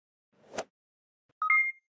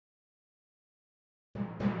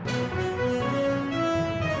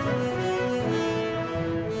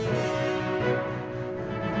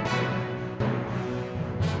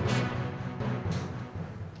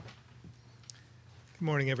Good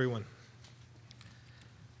morning, everyone.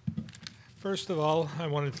 First of all, I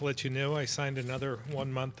wanted to let you know I signed another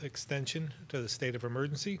 1-month extension to the state of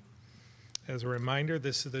emergency. As a reminder,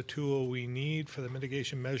 this is the tool we need for the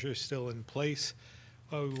mitigation measures still in place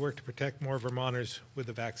while we work to protect more Vermonters with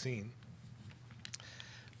the vaccine.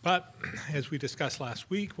 But as we discussed last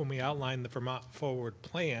week when we outlined the Vermont Forward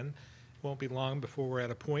Plan, it won't be long before we're at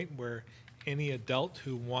a point where any adult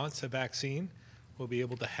who wants a vaccine will be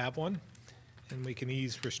able to have one, and we can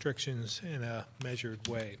ease restrictions in a measured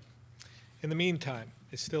way. In the meantime,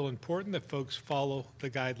 it's still important that folks follow the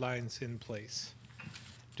guidelines in place.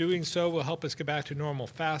 Doing so will help us get back to normal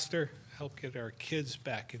faster, help get our kids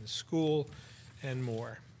back in school, and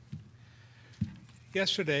more.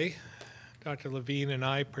 Yesterday, Dr. Levine and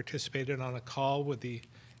I participated on a call with the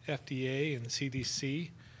FDA and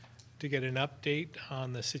CDC to get an update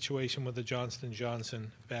on the situation with the Johnson &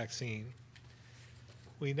 Johnson vaccine.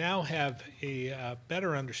 We now have a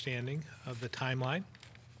better understanding of the timeline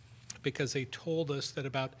because they told us that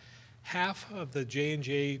about half of the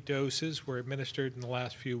J&J doses were administered in the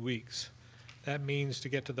last few weeks. That means to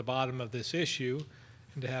get to the bottom of this issue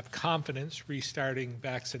and to have confidence restarting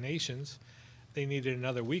vaccinations, they needed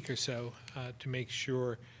another week or so to make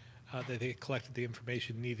sure that they collected the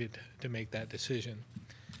information needed to make that decision.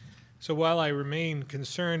 So while I remain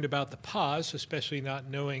concerned about the pause, especially not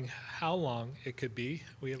knowing how long it could be,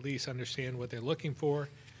 we at least understand what they're looking for,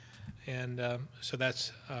 and so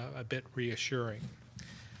that's a bit reassuring.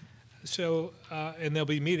 So, and they'll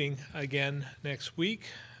be meeting again next week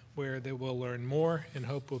where they will learn more and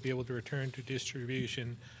hope we'll be able to return to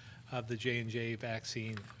distribution of the J&J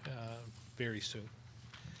vaccine very soon.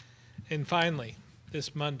 And finally,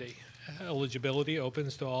 this Monday, eligibility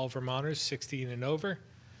opens to all Vermonters 16 and over,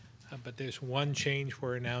 but there's one change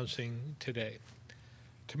we're announcing today.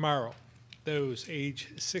 Tomorrow, those age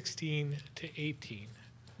 16 to 18,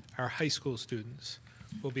 our high school students,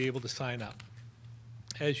 will be able to sign up.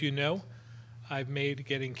 As you know, I've made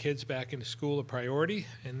getting kids back into school a priority,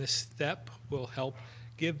 and this step will help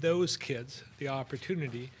give those kids the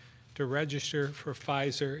opportunity to register for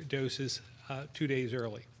Pfizer doses 2 days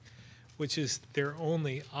early, which is their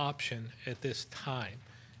only option at this time,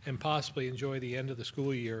 and possibly enjoy the end of the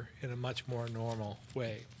school year in a much more normal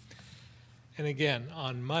way. And again,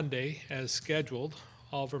 on Monday, as scheduled,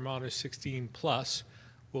 all Vermonters 16 plus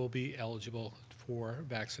will be eligible for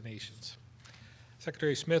vaccinations.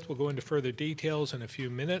 Secretary Smith will go into further details in a few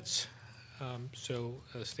minutes, so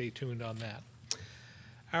stay tuned on that.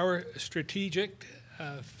 Our strategic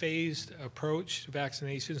phased approach to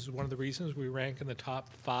vaccinations is one of the reasons we rank in the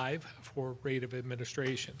top 5 for rate of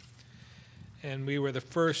administration. And we were the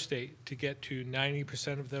first state to get to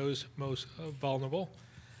 90% of those most vulnerable,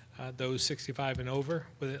 those 65 and over,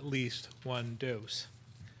 with at least 1 dose.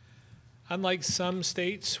 Unlike some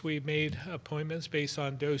states, we've made appointments based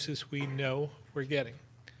on doses we know we're getting.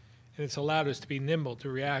 And it's allowed us to be nimble to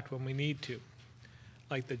react when we need to,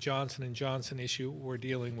 like the Johnson & Johnson issue we're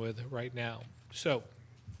dealing with right now. So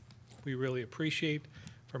we really appreciate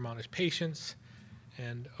Vermonters' patience,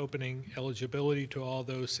 and opening eligibility to all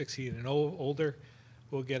those 16 and older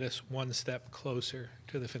will get us one step closer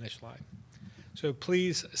to the finish line. So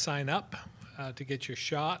please sign up to get your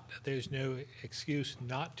shot. There's no excuse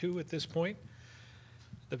not to at this point.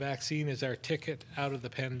 The vaccine is our ticket out of the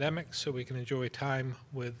pandemic so we can enjoy time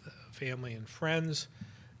with family and friends,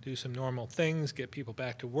 do some normal things, get people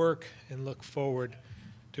back to work, and look forward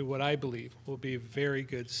to what I believe will be a very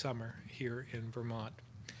good summer here in Vermont.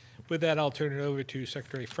 With that, I'll turn it over to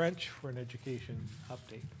Secretary French for an education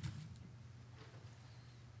update.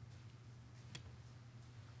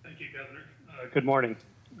 Thank you, Governor. Good morning.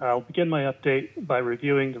 I'll begin my update by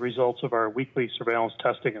reviewing the results of our weekly surveillance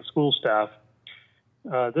testing of school staff.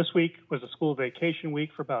 This week was a school vacation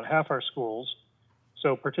week for about half our schools,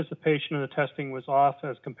 so participation in the testing was off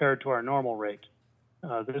as compared to our normal rate.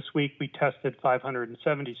 This week we tested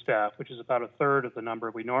 570 staff, which is about a third of the number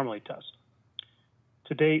we normally test.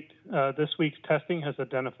 To date, this week's testing has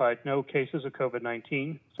identified no cases of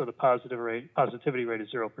COVID-19, so the positivity rate is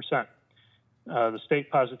 0%. The state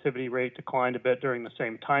positivity rate declined a bit during the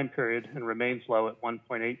same time period and remains low at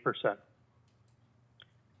 1.8%.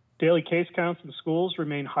 Daily case counts in schools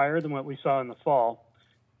remain higher than what we saw in the fall.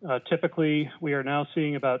 Typically, we are now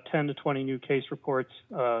seeing about 10 to 20 new case reports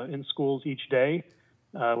in schools each day,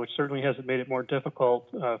 which certainly hasn't made it more difficult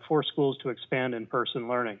for schools to expand in-person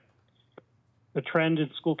learning. The trend in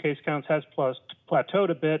school case counts has plateaued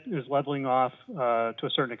a bit, is leveling off to a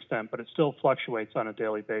certain extent, but it still fluctuates on a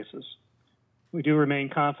daily basis. We do remain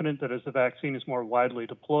confident that as the vaccine is more widely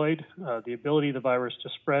deployed, the ability of the virus to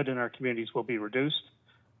spread in our communities will be reduced,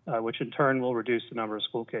 which in turn will reduce the number of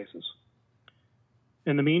school cases.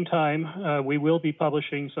 In the meantime, we will be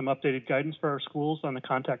publishing some updated guidance for our schools on the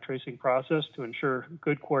contact tracing process to ensure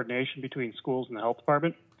good coordination between schools and the health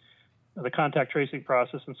department. The contact tracing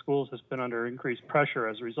process in schools has been under increased pressure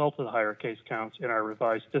as a result of the higher case counts and our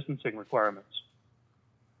revised distancing requirements.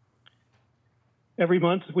 Every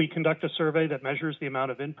month, we conduct a survey that measures the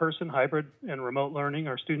amount of in-person, hybrid, and remote learning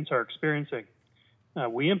our students are experiencing.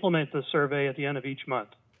 We implement the survey at the end of each month.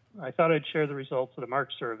 I thought I'd share the results of the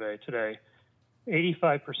March survey today.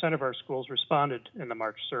 85% of our schools responded in the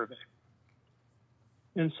March survey.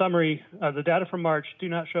 In summary, the data from March do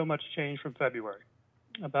not show much change from February.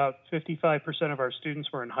 About 55% of our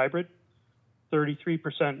students were in hybrid,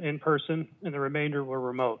 33% in person, and the remainder were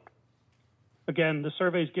remote. Again, the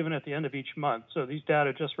survey is given at the end of each month, so these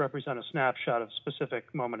data just represent a snapshot of a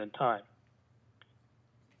specific moment in time.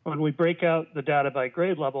 When we break out the data by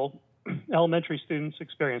grade level, elementary students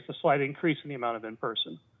experienced a slight increase in the amount of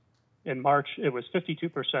in-person. In March, it was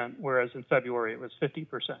 52%, whereas in February, it was 50%.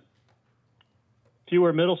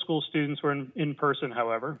 Fewer middle school students were in person,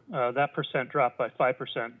 however. That percent dropped by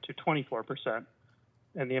 5% to 24%,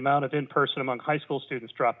 and the amount of in-person among high school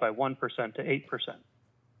students dropped by 1% to 8%.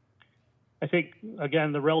 I think,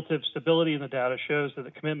 again, the relative stability in the data shows that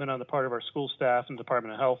the commitment on the part of our school staff and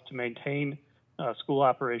Department of Health to maintain school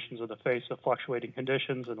operations in the face of fluctuating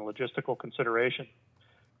conditions and logistical consideration.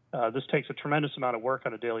 This takes a tremendous amount of work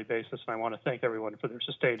on a daily basis, and I want to thank everyone for their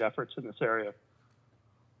sustained efforts in this area.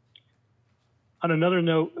 On another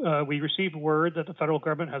note, we received word that the federal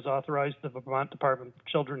government has authorized the Vermont Department of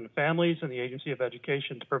Children and Families and the Agency of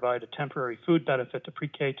Education to provide a temporary food benefit to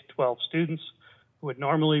pre-K to 12 students who would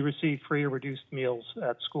normally receive free or reduced meals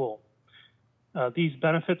at school. These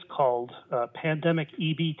benefits, called Pandemic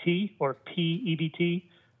EBT or PEBT,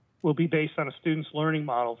 will be based on a student's learning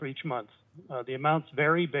model for each month. The amounts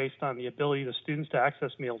vary based on the ability of the students to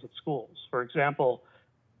access meals at schools. For example,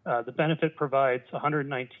 the benefit provides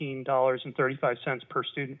 $119.35 per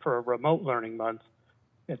student for a remote learning month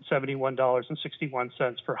and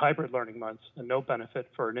 $71.61 for hybrid learning months, and no benefit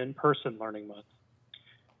for an in-person learning month.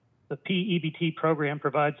 The PEBT program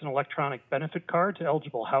provides an electronic benefit card to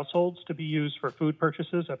eligible households to be used for food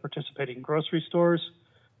purchases at participating grocery stores,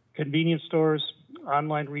 convenience stores,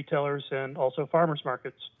 online retailers, and also farmers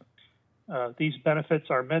markets. These benefits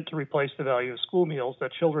are meant to replace the value of school meals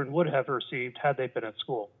that children would have received had they been at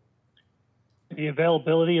school. The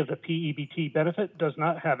availability of the PEBT benefit does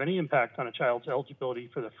not have any impact on a child's eligibility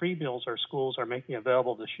for the free meals our schools are making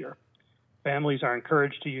available this year. Families are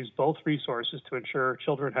encouraged to use both resources to ensure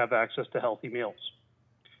children have access to healthy meals.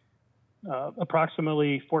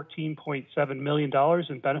 Approximately $14.7 million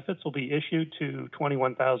in benefits will be issued to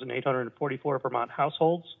 21,844 Vermont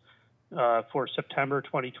households for September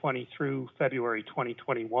 2020 through February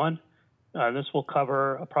 2021. This will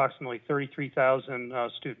cover approximately 33,000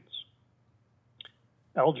 students.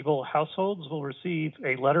 Eligible households will receive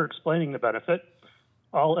a letter explaining the benefit.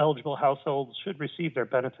 All eligible households should receive their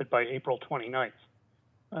benefit by April 29th.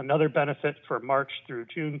 Another benefit for March through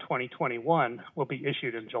June 2021 will be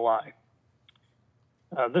issued in July.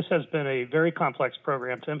 This has been a very complex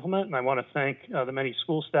program to implement, and I want to thank the many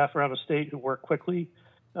school staff around the state who worked quickly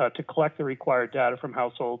to collect the required data from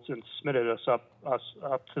households and submitted us up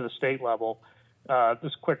to the state level.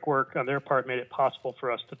 This quick work on their part made it possible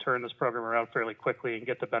for us to turn this program around fairly quickly and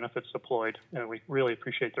get the benefits deployed, and we really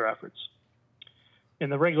appreciate their efforts.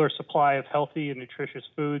 And the regular supply of healthy and nutritious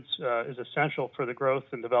foods is essential for the growth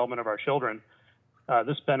and development of our children.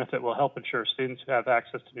 This benefit will help ensure students have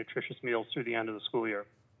access to nutritious meals through the end of the school year.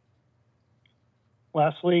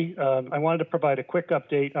 Lastly, I wanted to provide a quick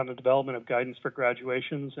update on the development of guidance for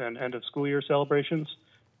graduations and end of school year celebrations.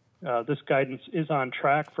 This guidance is on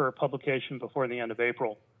track for publication before the end of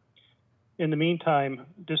April. In the meantime,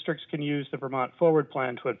 districts can use the Vermont Forward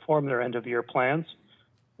Plan to inform their end of year plans.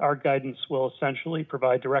 Our guidance will essentially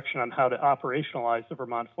provide direction on how to operationalize the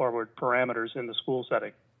Vermont Forward parameters in the school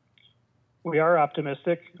setting. We are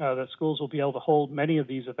optimistic that schools will be able to hold many of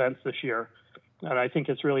these events this year, and I think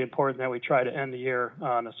it's really important that we try to end the year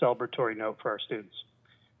on a celebratory note for our students.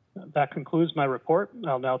 That concludes my report.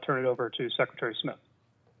 I'll now turn it over to Secretary Smith.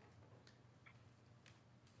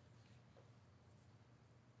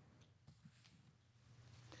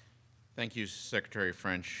 Thank you, Secretary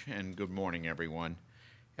French, and good morning, everyone.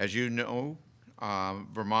 As you know,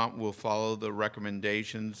 Vermont will follow the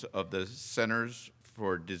recommendations of the Centers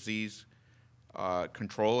for Disease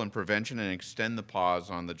Control and Prevention and extend the pause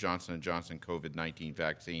on the Johnson & Johnson COVID-19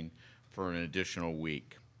 vaccine for an additional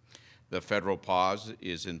week. The federal pause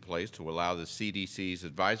is in place to allow the CDC's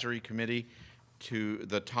advisory committee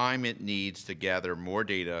the time it needs to gather more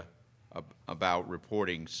data about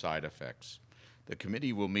reporting side effects. The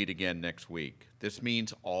committee will meet again next week. This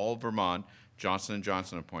means all Vermont Johnson &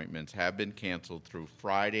 Johnson appointments have been canceled through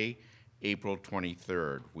Friday, April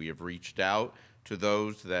 23rd. We have reached out to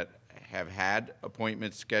those that have had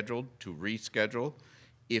appointments scheduled to reschedule.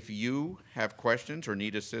 If you have questions or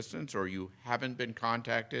need assistance or you haven't been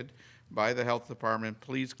contacted by the health department,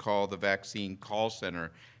 please call the vaccine call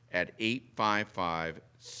center at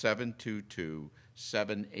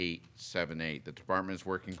 855-722-7878. The department is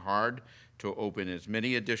working hard to open as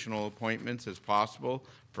many additional appointments as possible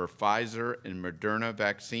for Pfizer and Moderna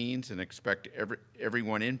vaccines, and expect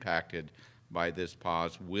everyone impacted by this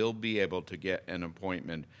pause will be able to get an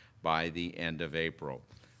appointment by the end of April.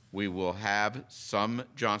 We will have some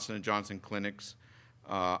Johnson & Johnson clinics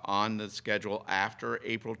on the schedule after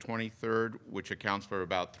April 23rd, which accounts for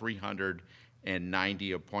about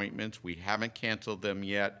 390 appointments. We haven't canceled them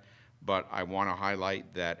yet, but I want to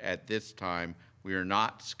highlight that at this time, we are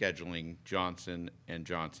not scheduling Johnson &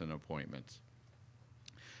 Johnson appointments.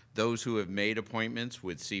 Those who have made appointments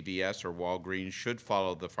with CVS or Walgreens should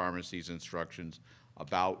follow the pharmacy's instructions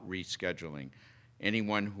about rescheduling.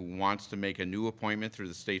 Anyone who wants to make a new appointment through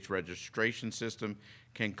the state's registration system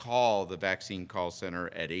can call the vaccine call center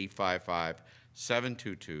at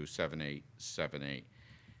 855-722-7878.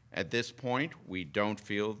 At this point, we don't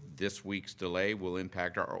feel this week's delay will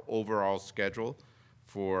impact our overall schedule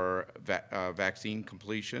for vaccine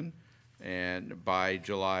completion. And by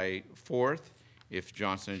July 4th, if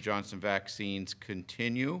Johnson & Johnson vaccines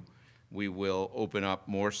continue, we will open up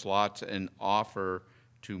more slots and offer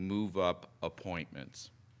to move up appointments.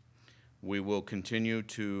 We will continue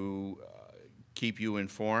to keep you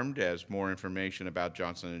informed as more information about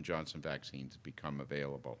Johnson & Johnson vaccines become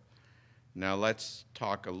available. Now let's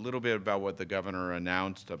talk a little bit about what the governor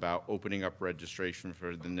announced about opening up registration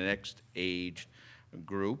for the next age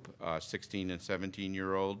group, 16 and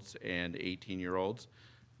 17-year-olds and 18-year-olds.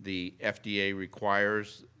 The FDA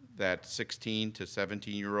requires that 16 to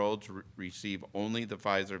 17-year-olds receive only the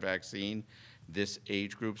Pfizer vaccine. This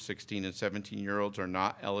age group, 16 and 17-year-olds, are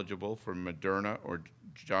not eligible for Moderna or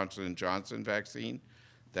Johnson & Johnson vaccine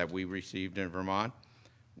that we received in Vermont.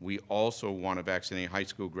 We also want to vaccinate high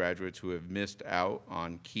school graduates who have missed out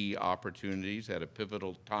on key opportunities at a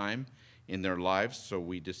pivotal time in their lives, so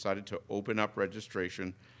we decided to open up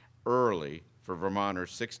registration early for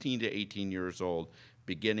Vermonters 16 to 18 years old,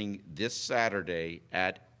 beginning this Saturday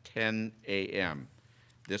at 10 a.m.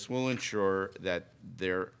 This will ensure that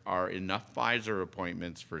there are enough Pfizer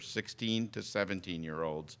appointments for 16 to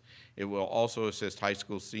 17-year-olds. It will also assist high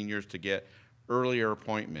school seniors to get earlier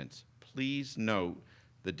appointments. Please note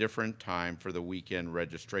the different time for the weekend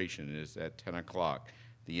registration is at 10 o'clock.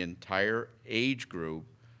 The entire age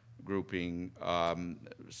grouping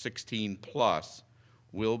 16 plus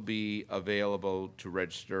will be available to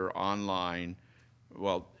register online.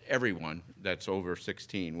 Well, everyone that's over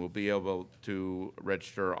 16 will be able to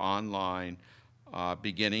register online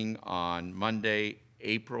beginning on Monday,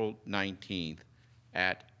 April 19th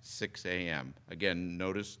at 6 a.m. Again,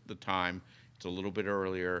 notice the time. It's a little bit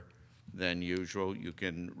earlier than usual. You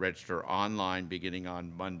can register online beginning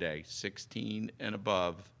on Monday, 16 and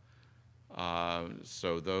above.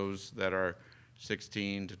 So those that are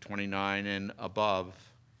 16 to 29 and above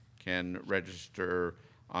can register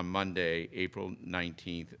on Monday, April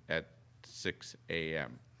 19th at 6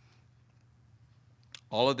 a.m.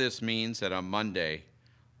 All of this means that on Monday,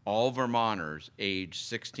 all Vermonters aged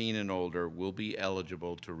 16 and older will be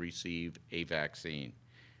eligible to receive a vaccine.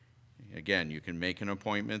 Again, you can make an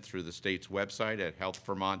appointment through the state's website at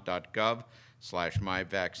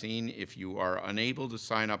healthvermont.gov/myvaccine. If you are unable to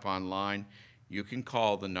sign up online, you can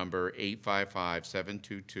call the number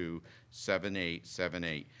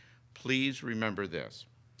 855-722-7878. Please remember this,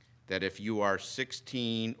 that if you are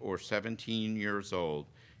 16 or 17 years old,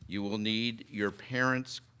 you will need your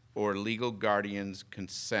parents' or legal guardian's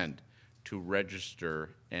consent to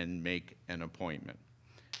register and make an appointment.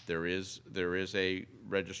 There is a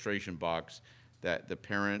registration box that the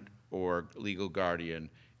parent or legal guardian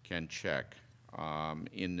can check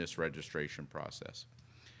in this registration process.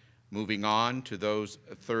 Moving on to those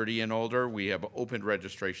 30 and older, we have opened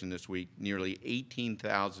registration this week. Nearly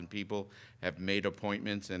 18,000 people have made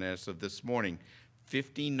appointments, and as of this morning,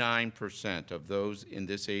 59% of those in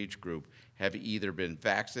this age group have either been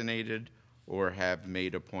vaccinated or have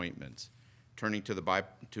made appointments. Turning to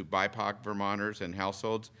BIPOC Vermonters and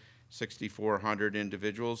households, 6,400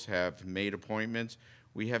 individuals have made appointments.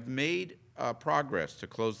 We have made progress to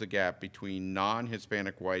close the gap between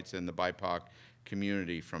non-Hispanic whites and the BIPOC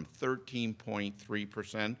community from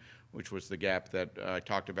 13.3% which was the gap that I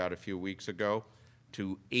talked about a few weeks ago,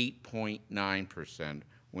 to 8.9%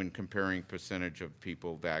 when comparing percentage of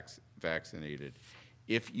people vaccinated.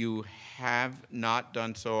 If you have not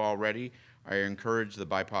done so already, I encourage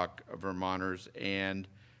BIPOC Vermonters and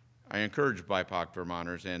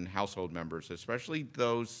household members, especially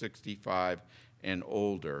those 65 and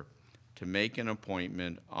older, to make an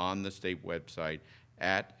appointment on the state website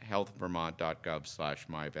at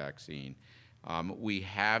healthvermont.gov/myvaccine. We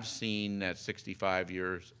have seen that 65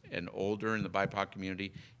 years and older in the BIPOC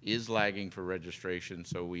community is lagging for registration,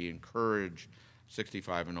 so we encourage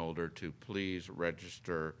 65 and older to please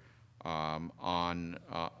register on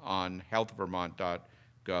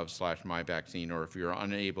healthvermont.gov/myvaccine, or if you're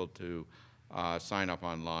unable to sign up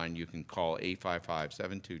online, you can call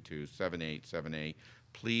 855-722-7878.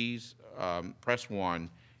 Please press 1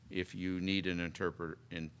 if you need an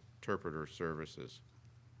interpreter services.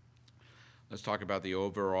 Let's talk about the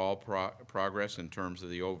overall progress. In terms of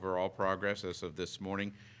the overall progress as of this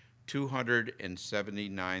morning,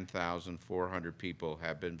 279,400 people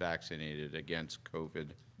have been vaccinated against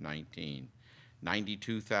COVID-19.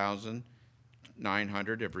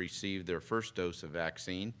 92,900 have received their first dose of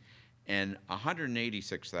vaccine, and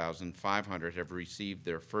 186,500 have received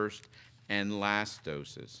their first and last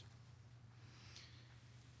doses.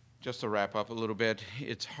 Just to wrap up a little bit,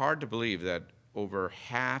 it's hard to believe that over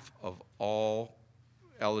half of all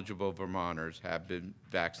eligible Vermonters have been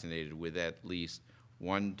vaccinated with at least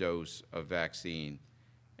one dose of vaccine,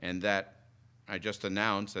 and that I just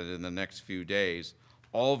announced that in the next few days,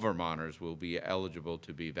 all Vermonters will be eligible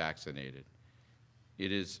to be vaccinated.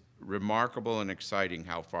 It is remarkable and exciting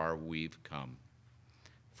how far we've come.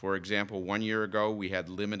 For example, 1 year ago, we had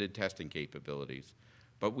limited testing capabilities,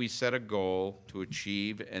 but we set a goal to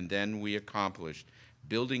achieve, and then we accomplished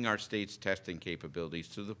building our state's testing capabilities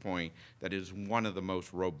to the point that it is one of the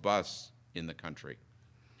most robust in the country.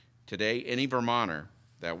 Today, any Vermonter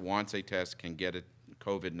that wants a test can get a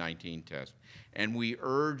COVID-19 test, and we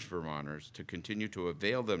urge Vermonters to continue to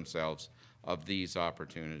avail themselves of these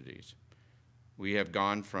opportunities. We have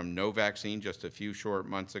gone from no vaccine just a few short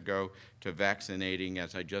months ago to vaccinating,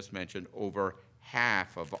 as I just mentioned, over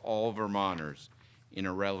half of all Vermonters in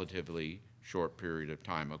a relatively short period of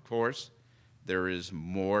time. Of course, there is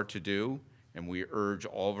more to do, and we urge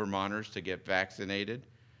all Vermonters to get vaccinated.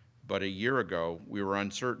 But a year ago, we were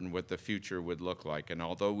uncertain what the future would look like, and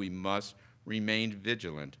although we must remain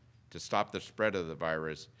vigilant to stop the spread of the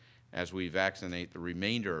virus as we vaccinate the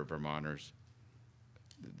remainder of Vermonters,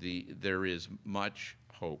 there is much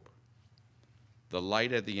hope. The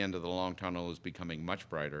light at the end of the long tunnel is becoming much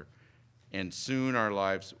brighter, and soon our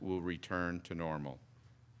lives will return to normal.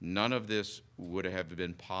 None of this would have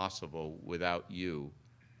been possible without you,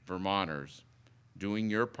 Vermonters, doing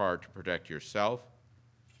your part to protect yourself,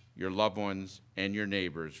 your loved ones, and your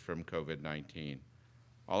neighbors from COVID-19.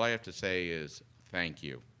 All I have to say is thank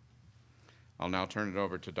you. I'll now turn it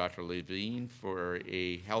over to Dr. Levine for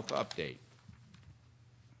a health update.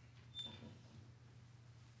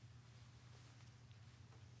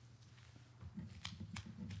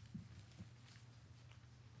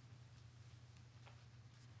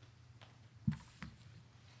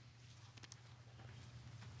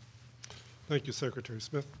 Thank you, Secretary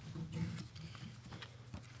Smith.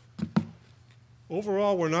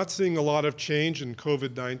 Overall, we're not seeing a lot of change in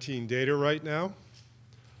COVID-19 data right now.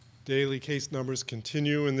 Daily case numbers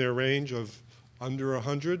continue in their range of under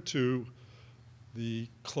 100 to the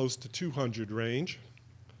close to 200 range,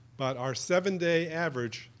 but our 7-day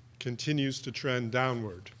average continues to trend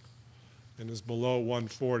downward and is below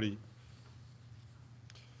 140.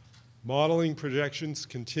 Modeling projections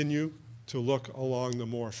continue to look along the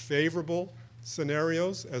more favorable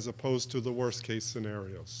scenarios as opposed to the worst case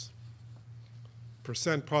scenarios.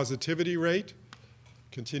 Percent positivity rate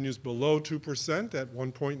continues below 2% at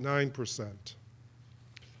 1.9%.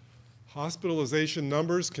 Hospitalization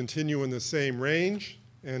numbers continue in the same range,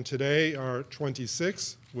 and today are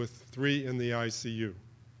 26, with 3 in the ICU.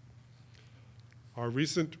 Our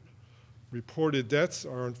recent reported deaths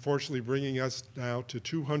are unfortunately bringing us now to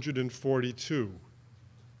 242.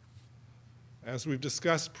 As we've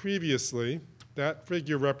discussed previously, that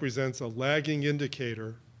figure represents a lagging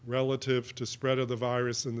indicator relative to spread of the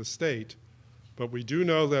virus in the state, but we do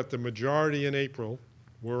know that the majority in April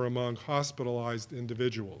were among hospitalized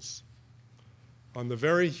individuals. On the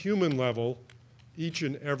very human level, each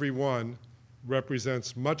and every one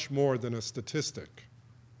represents much more than a statistic,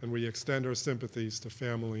 and we extend our sympathies to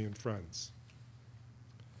family and friends.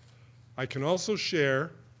 I can also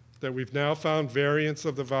share that we've now found variants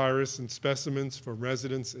of the virus in specimens for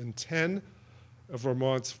residents in 10 of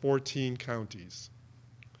Vermont's 14 counties.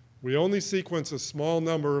 We only sequence a small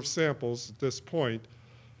number of samples at this point,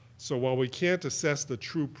 so while we can't assess the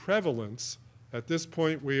true prevalence, at this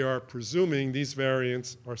point we are presuming these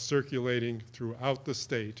variants are circulating throughout the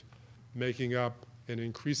state, making up an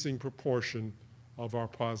increasing proportion of our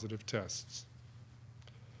positive tests.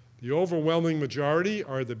 The overwhelming majority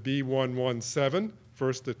are the B117,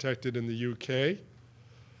 first detected in the UK.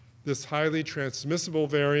 This highly transmissible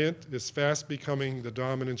variant is fast becoming the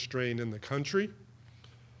dominant strain in the country.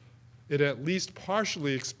 It at least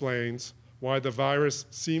partially explains why the virus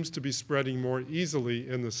seems to be spreading more easily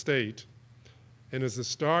in the state, and is a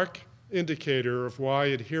stark indicator of why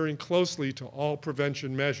adhering closely to all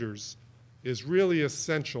prevention measures is really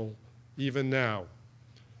essential even now,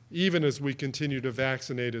 even as we continue to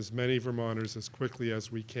vaccinate as many Vermonters as quickly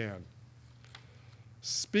as we can.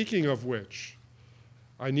 Speaking of which,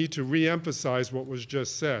 I need to re-emphasize what was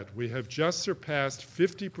just said. We have just surpassed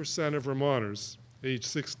 50% of Vermonters age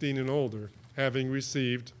 16 and older having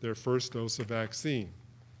received their first dose of vaccine.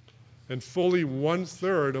 And fully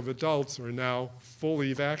 1/3 of adults are now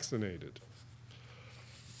fully vaccinated.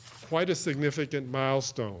 Quite a significant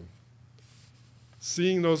milestone.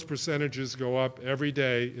 Seeing those percentages go up every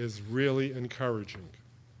day is really encouraging.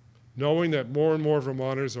 Knowing that more and more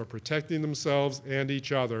Vermonters are protecting themselves and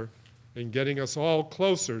each other and getting us all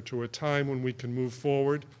closer to a time when we can move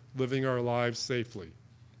forward, living our lives safely.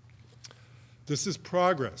 This is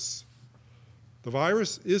progress. The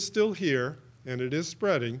virus is still here, and it is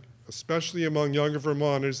spreading, especially among younger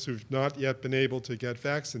Vermonters who've not yet been able to get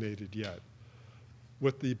vaccinated yet.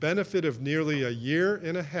 With the benefit of nearly 1.5 years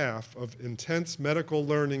of intense medical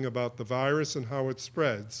learning about the virus and how it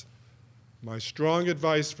spreads, my strong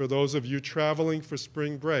advice for those of you traveling for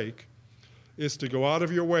spring break is to go out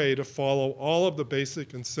of your way to follow all of the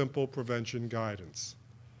basic and simple prevention guidance.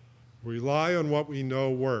 Rely on what we know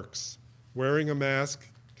works: wearing a mask,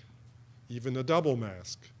 even a double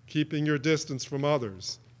mask, keeping your distance from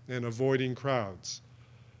others, and avoiding crowds.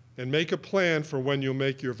 And make a plan for when you'll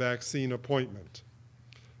make your vaccine appointment.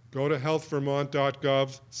 Go to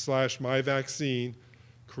healthvermont.gov/myvaccine,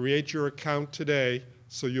 create your account today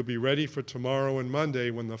so you'll be ready for tomorrow and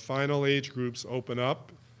Monday when the final age groups open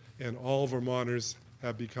up and all Vermonters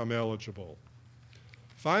have become eligible.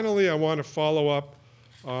 Finally, I want to follow up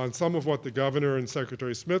on some of what the Governor and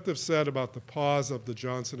Secretary Smith have said about the pause of the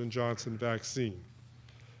Johnson & Johnson vaccine.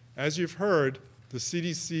 As you've heard, the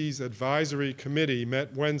CDC's advisory committee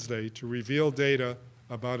met Wednesday to reveal data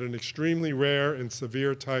about an extremely rare and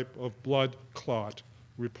severe type of blood clot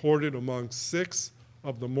reported among 6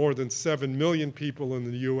 of the more than 7 million people in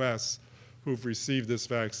the US who've received this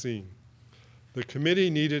vaccine. The committee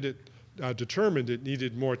determined it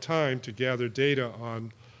needed more time to gather data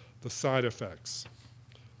on the side effects.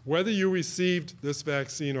 Whether you received this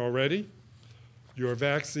vaccine already, your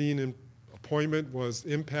vaccine appointment was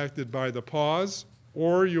impacted by the pause,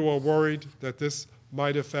 or you are worried that this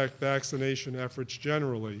might affect vaccination efforts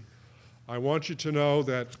generally, I want you to know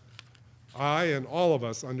that I and all of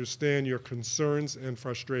us understand your concerns and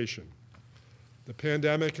frustration. The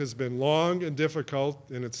pandemic has been long and difficult,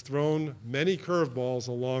 and it's thrown many curveballs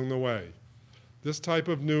along the way. This type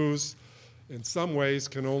of news, in some ways,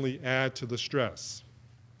 can only add to the stress.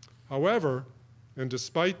 However, and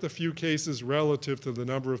despite the few cases relative to the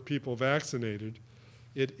number of people vaccinated,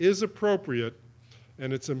 it is appropriate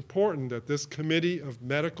and it's important that this committee of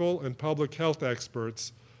medical and public health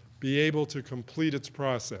experts be able to complete its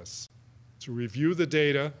process, to review the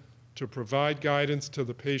data, to provide guidance to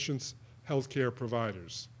the patient's healthcare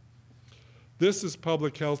providers. This is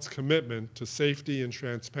public health's commitment to safety and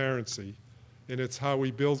transparency, and it's how we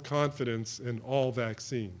build confidence in all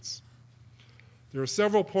vaccines. There are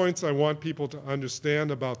several points I want people to understand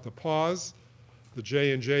about the pause, the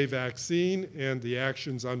J&J vaccine, and the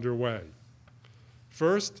actions underway.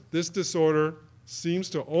 First, this disorder seems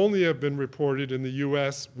to only have been reported in the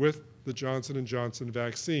US with the Johnson & Johnson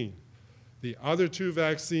vaccine. The other 2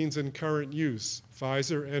 vaccines in current use,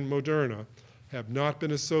 Pfizer and Moderna, have not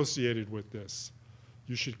been associated with this.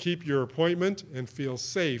 You should keep your appointment and feel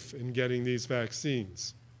safe in getting these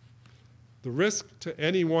vaccines. The risk to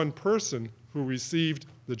any one person who received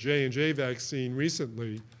the J&J vaccine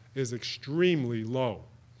recently is extremely low.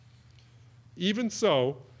 Even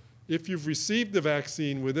so, if you've received the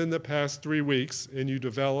vaccine within the past 3 weeks and you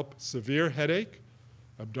develop severe headache,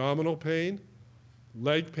 abdominal pain,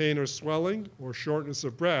 leg pain or swelling, or shortness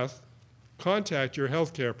of breath, contact your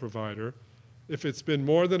healthcare provider. If it's been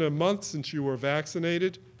more than a month since you were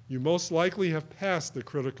vaccinated, you most likely have passed the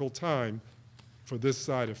critical time for this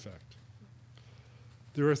side effect.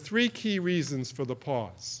 There are 3 key reasons for the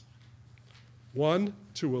pause. 1,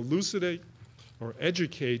 to elucidate or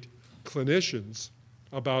educate clinicians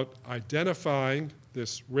about identifying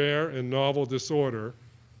this rare and novel disorder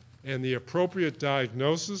and the appropriate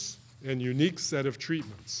diagnosis and unique set of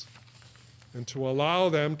treatments, and to allow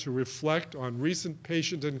them to reflect on recent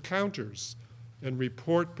patient encounters and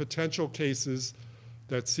report potential cases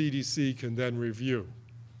that CDC can then review.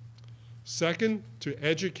 Second, to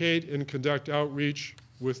educate and conduct outreach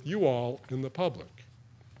with you all in the public.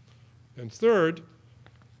 And third,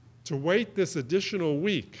 to wait this additional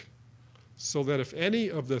week so that if any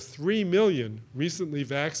of the 3 million recently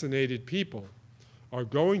vaccinated people are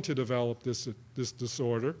going to develop this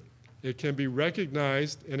disorder, it can be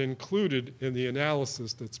recognized and included in the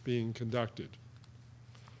analysis that's being conducted.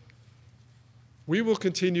 We will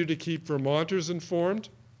continue to keep Vermonters informed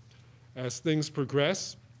as things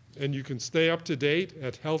progress, and you can stay up to date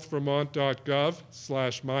at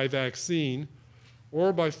healthvermont.gov/myvaccine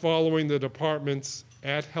or by following the department's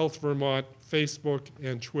 @HealthVermont Facebook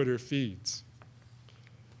and Twitter feeds.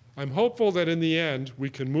 I'm hopeful that in the end, we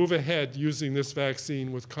can move ahead using this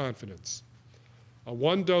vaccine with confidence. A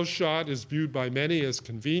one-dose shot is viewed by many as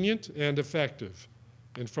convenient and effective,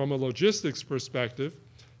 and from a logistics perspective,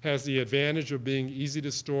 has the advantage of being easy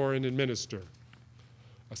to store and administer.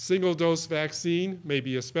 A single-dose vaccine may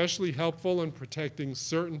be especially helpful in protecting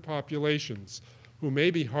certain populations who may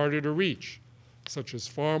be harder to reach, such as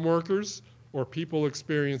farm workers or people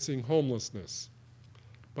experiencing homelessness.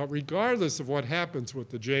 But regardless of what happens with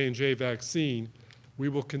the J&J vaccine, we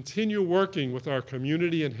will continue working with our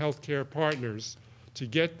community and healthcare partners to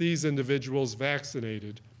get these individuals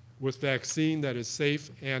vaccinated with vaccine that is safe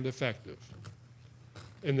and effective.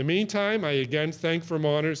 In the meantime, I again thank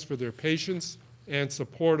Vermonters for their patience and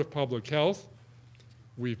support of public health.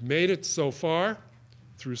 We've made it so far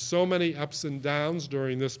through so many ups and downs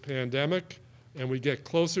during this pandemic, and we get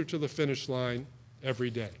closer to the finish line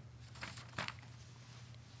every day.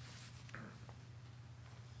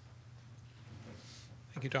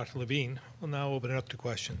 Thank you, Dr. Levine. We'll now open it up to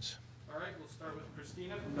questions. All right, we'll start with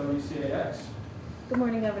Christina from WCAX. Good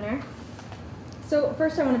morning, Governor. So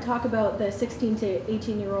first I want to talk about the 16 to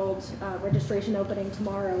 18-year-old registration opening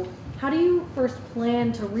tomorrow. How do you first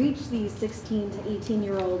plan to reach these 16 to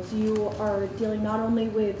 18-year-olds? You are dealing not only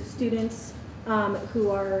with students who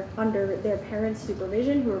are under their parents'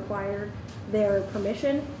 supervision, who require their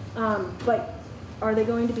permission, but are they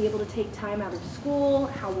going to be able to take time out of school?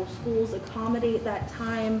 How will schools accommodate that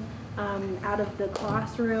time out of the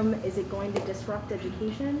classroom? Is it going to disrupt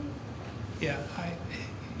education? Yeah, I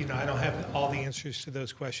don't have all the answers to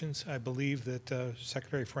those questions. I believe that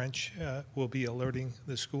Secretary French will be alerting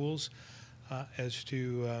the schools as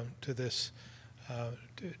to this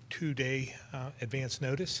two-day advance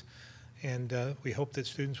notice, and we hope that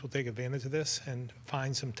students will take advantage of this and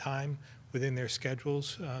find some time within their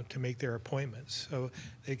schedules to make their appointments. So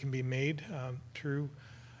they can be made through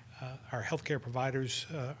our healthcare providers,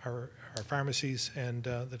 our pharmacies, and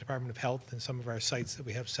the Department of Health, and some of our sites that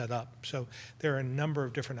we have set up. So there are a number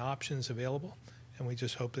of different options available, and we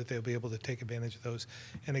just hope that they'll be able to take advantage of those.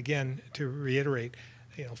 And again, to reiterate,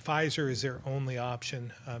 Pfizer is their only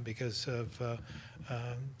option because of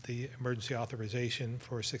the emergency authorization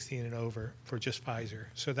for 16 and over for just Pfizer.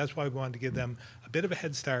 So that's why we wanted to give them a bit of a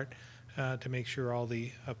head start to make sure all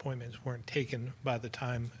the appointments weren't taken by the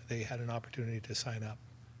time they had an opportunity to sign up.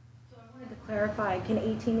 To clarify, can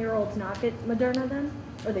 18-year-olds not get Moderna then,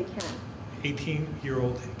 or they can?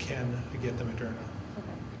 18-year-old can get the Moderna.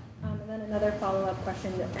 Okay. And then another follow-up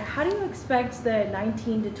question. How do you expect the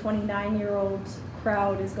 19 to 29-year-old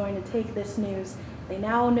crowd is going to take this news? They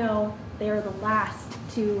now know they are the last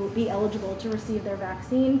to be eligible to receive their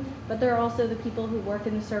vaccine, but there are also the people who work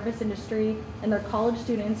in the service industry and they're college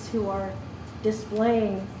students who are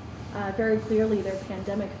displaying very clearly their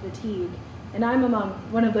pandemic fatigue. And I'm among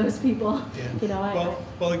one of those people. Yeah.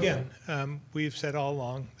 Well, again, we've said all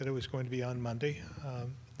along that it was going to be on Monday,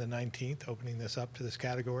 the 19th, opening this up to this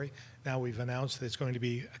category. Now we've announced that it's going to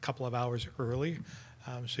be a couple of hours early,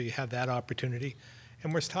 so you have that opportunity.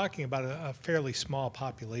 And we're talking about a fairly small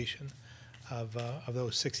population of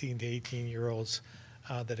those 16 to 18-year-olds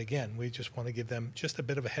that, again, we just want to give them just a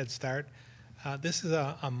bit of a head start. This is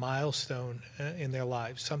a milestone in their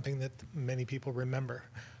lives, something that many people remember.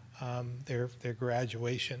 Their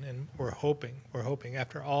graduation, and we're hoping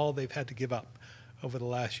after all they've had to give up over the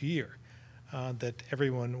last year that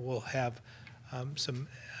everyone will have some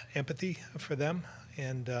empathy for them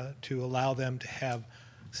and to allow them to have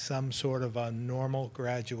some sort of a normal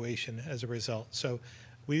graduation as a result. So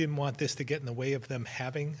we didn't want this to get in the way of them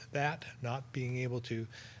having that, not being able to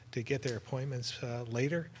get their appointments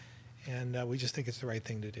later, and we just think it's the right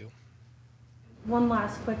thing to do. One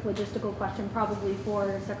last quick logistical question, probably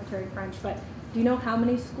for Secretary French, but do you know how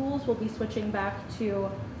many schools will be switching back to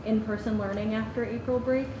in-person learning after April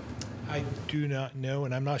break? I do not know,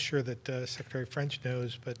 and I'm not sure that Secretary French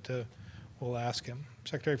knows, but we'll ask him.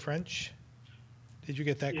 Secretary French, did you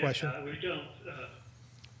get that question? We don't.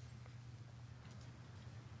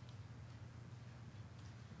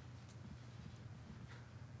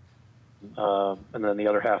 And then the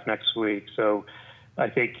other half next week. So I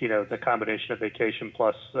think, the combination of vacation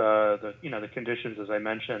plus the conditions, as I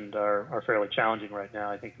mentioned, are fairly challenging right now.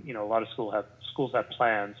 I think, a lot of schools have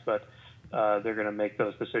plans, but they're going to make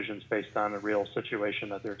those decisions based on the real situation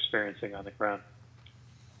that they're experiencing on the ground.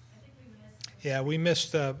 Yeah, we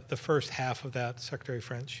missed the first half of that, Secretary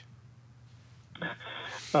French.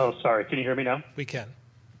 Oh, sorry. Can you hear me now? We can.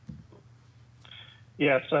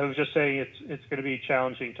 Yes, I was just saying it's going to be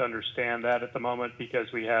challenging to understand that at the moment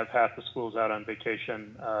because we have half the schools out on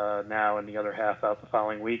vacation now and the other half out the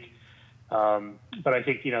following week. But I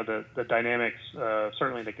think, the dynamics,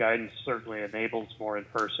 certainly the guidance certainly enables more in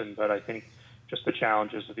person, but I think just the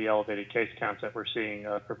challenges of the elevated case counts that we're seeing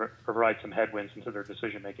provide some headwinds into their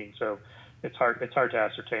decision making. So it's hard to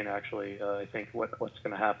ascertain actually, I think what's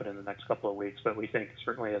going to happen in the next couple of weeks, but we think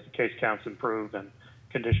certainly as the case counts improve and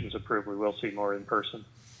conditions improve, we will see more in person.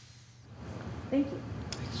 Thank you.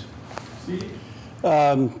 Steve?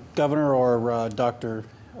 Governor or Doctor,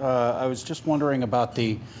 I was just wondering about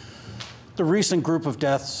the recent group of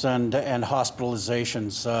deaths and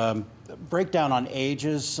hospitalizations. Breakdown on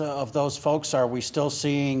ages of those folks. Are we still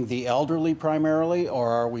seeing the elderly primarily,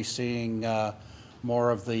 or are we seeing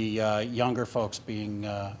more of the younger folks being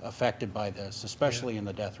affected by this, especially in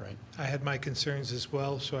the death rate? I had my concerns as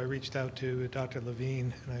well, so I reached out to Dr.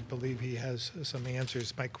 Levine, and I believe he has some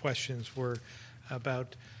answers. My questions were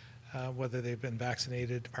about whether they've been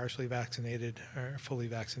vaccinated, partially vaccinated, or fully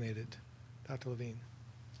vaccinated. Dr. Levine.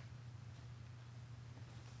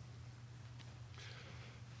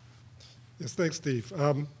 Yes, thanks, Steve.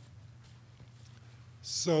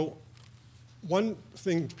 So one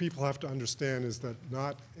thing people have to understand is that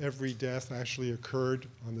not every death actually occurred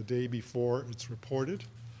on the day before it's reported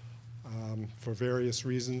for various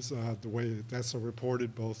reasons. The way deaths are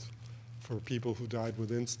reported, both for people who died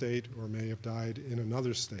within state or may have died in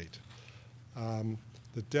another state.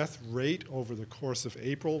 The death rate over the course of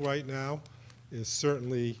April right now is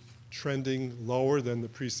certainly trending lower than the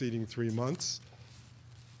preceding 3 months.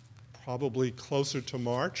 Probably closer to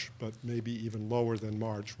March, but maybe even lower than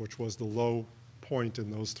March, which was the low point in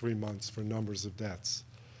those 3 months for numbers of deaths.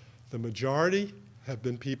 The majority have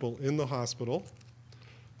been people in the hospital.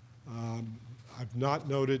 I've not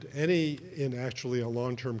noted any in actually a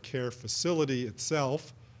long-term care facility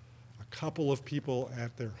itself, a couple of people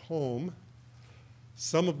at their home.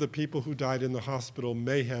 Some of the people who died in the hospital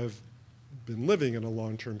may have been living in a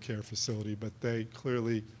long-term care facility, but they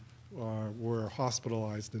clearly were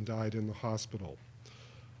hospitalized and died in the hospital.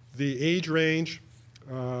 The age range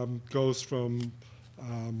goes from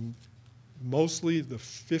mostly the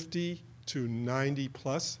 50 to 90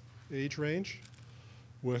 plus age range,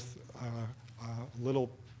 with a little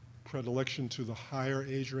predilection to the higher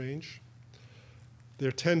age range.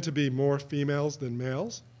 There tend to be more females than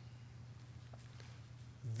males.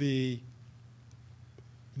 The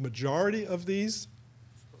majority of these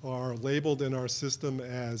are labeled in our system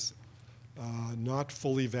as not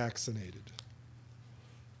fully vaccinated,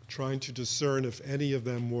 trying to discern if any of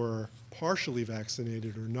them were partially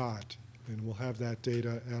vaccinated or not, and we'll have that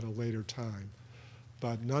data at a later time.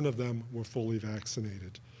 But none of them were fully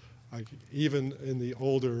vaccinated, even in the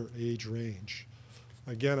older age range.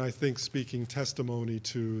 Again, I think speaking testimony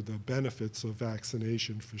to the benefits of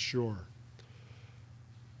vaccination for sure.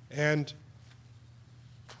 And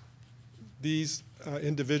these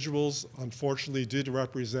individuals, unfortunately, did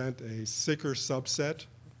represent a sicker subset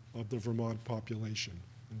of the Vermont population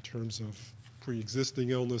in terms of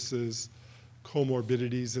pre-existing illnesses,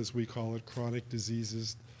 comorbidities, as we call it, chronic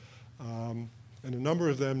diseases. And a number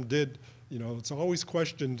of them did, it's always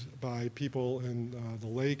questioned by people in the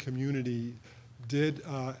lay community, did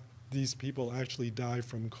these people actually die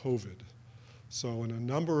from COVID? So in a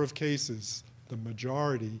number of cases, the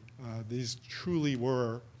majority, these truly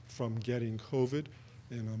were from getting COVID.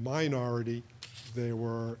 In a minority, there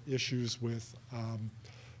were issues with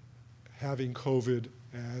having COVID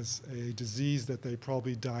as a disease that they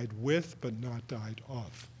probably died with but not died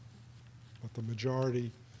of. But the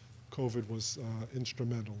majority, COVID was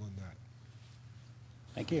instrumental in that.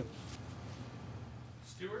 Thank you.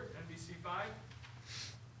 Stewart, NBC5.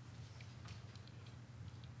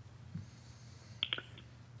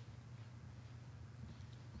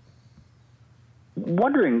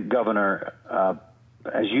 wondering, Governor,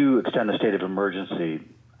 as you extend the state of emergency,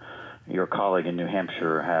 your colleague in New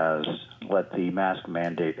Hampshire has let the mask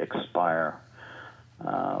mandate expire.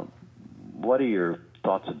 What are your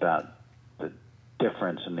thoughts about the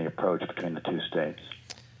difference in the approach between the two states?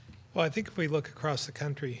 Well, I think if we look across the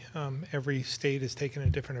country, every state has taken a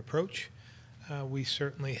different approach. We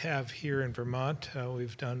certainly have here in Vermont.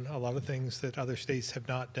 We've done a lot of things that other states have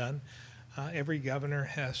not done. Every governor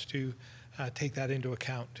has to take that into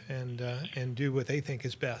account and do what they think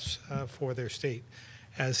is best for their state,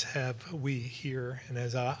 as have we here and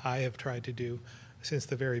as I have tried to do since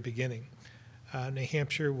the very beginning. New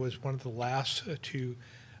Hampshire was one of the last to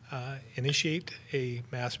initiate a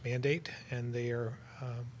mask mandate, and they are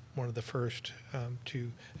one of the first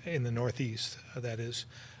to, in the Northeast, that is,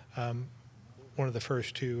 one of the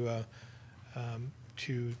first to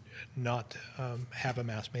not have a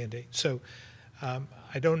mask mandate. So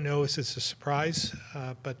I don't know if it's a surprise,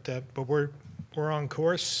 but we're on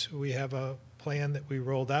course. We have a plan that we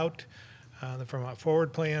rolled out, the Vermont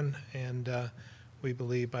Forward Plan, and we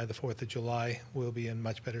believe by the 4th of July we'll be in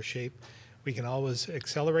much better shape. We can always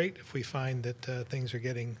accelerate if we find that things are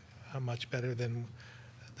getting much better than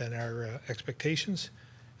our expectations.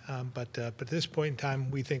 But at this point in time,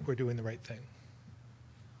 we think we're doing the right thing.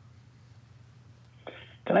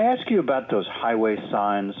 Can I ask you about those highway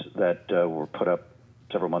signs that were put up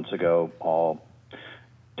several months ago, all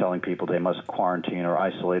telling people they must quarantine or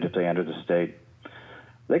isolate if they enter the state? Are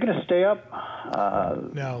they going to stay up?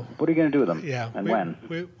 No. What are you going to do with them? Yeah. And when?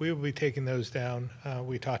 We will be taking those down.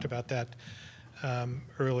 We talked about that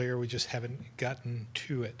earlier. We just haven't gotten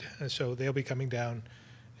to it. So they'll be coming down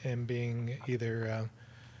and being either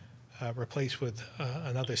replaced with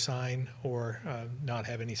another sign or not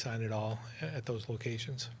have any sign at all at those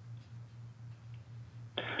locations.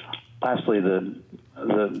 Lastly,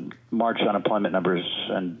 the March unemployment numbers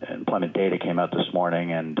and employment data came out this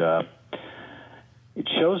morning, and it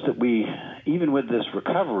shows that we, even with this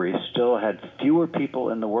recovery, still had fewer people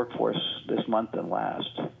in the workforce this month than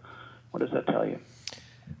last. What does that tell you?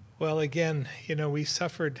 Well, again, you know, we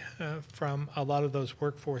suffered from a lot of those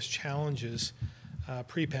workforce challenges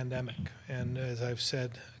pre-pandemic, and as I've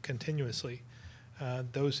said continuously,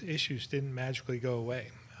 those issues didn't magically go away.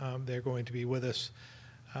 They're going to be with us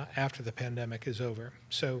after the pandemic is over.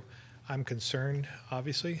 So I'm concerned,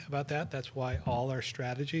 obviously, about that. That's why all our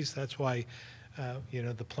strategies, that's why, you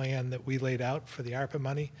know, the plan that we laid out for the ARPA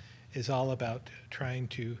money is all about trying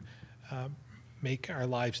to make our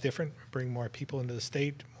lives different, bring more people into the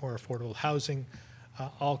state, more affordable housing,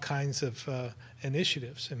 all kinds of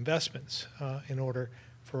initiatives, investments in order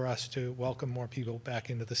for us to welcome more people back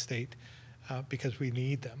into the state because we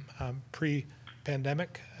need them.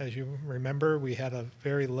 Pre-pandemic, as you remember, we had a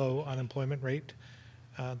very low unemployment rate,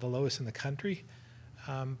 the lowest in the country,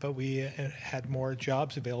 but we had more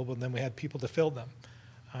jobs available than we had people to fill them.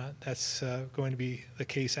 That's going to be the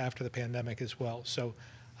case after the pandemic as well. So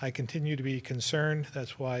I continue to be concerned.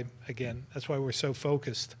 That's why, again, that's why we're so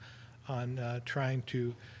focused on trying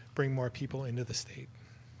to bring more people into the state.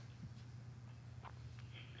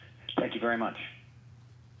 Thank you very much.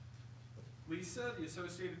 Lisa, the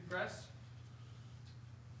Associated Press.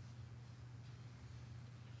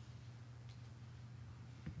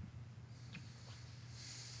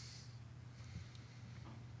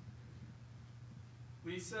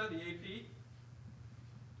 Lisa, the AP.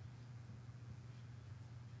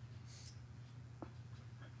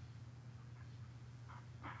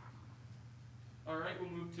 All right, we'll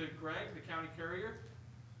move to Greg, the County Courier.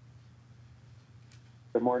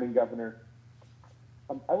 Good morning, Governor.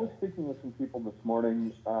 I was speaking with some people this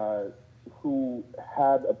morning who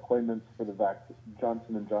had appointments for the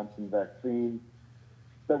Johnson & Johnson vaccine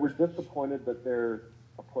that were disappointed that their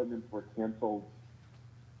appointments were canceled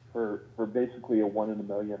for basically a 1 in a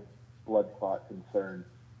million blood clot concern.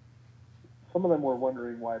 Some of them were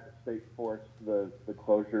wondering why the state forced the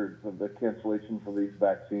closures of the cancellations of these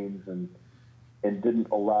vaccines and didn't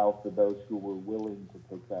allow for those who were willing to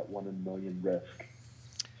take that 1 in a million risk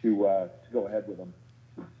to go ahead with them.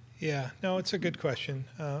 Yeah, no, it's a good question.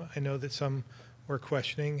 I know that some were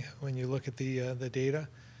questioning when you look at the data,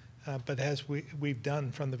 but as we've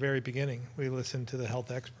done from the very beginning, we listened to the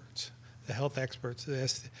health experts. The health experts, the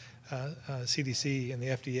CDC and the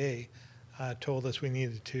FDA told us we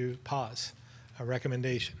needed to pause a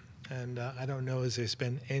recommendation. And I don't know if there's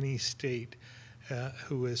been any state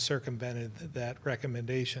who has circumvented that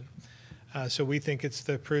recommendation. So we think it's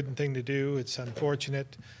the prudent thing to do. It's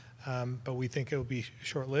unfortunate. But we think it will be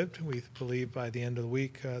short-lived. We believe by the end of the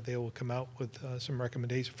week they will come out with some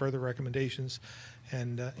further recommendations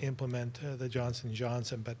and implement the Johnson &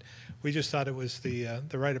 Johnson. But we just thought it was the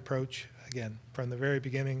right approach. Again, from the very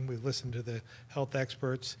beginning, we listened to the health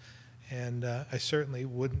experts, and I certainly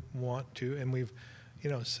wouldn't want to. And we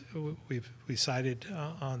cited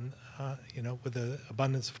on with the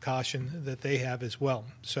abundance of caution that they have as well.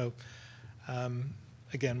 So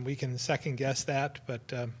again, we can second guess that,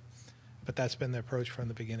 but that's been the approach from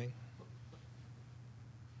the beginning.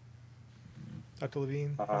 Dr.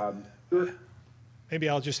 Levine? Sure. Maybe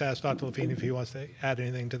I'll just ask Dr. Levine if he wants to add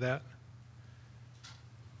anything to that.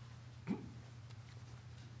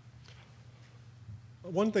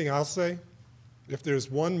 One thing I'll say, if there's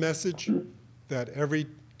one message that every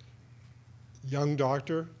young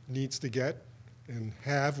doctor needs to get and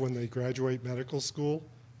have when they graduate medical school,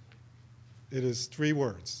 it is 3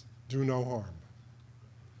 words: do no harm.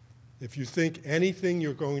 If you think anything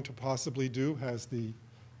you're going to possibly do has the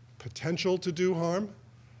potential to do harm,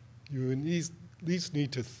 you at least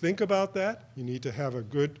need to think about that. You need to have a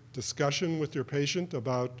good discussion with your patient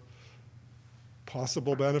about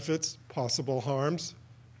possible benefits, possible harms,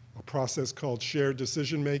 a process called shared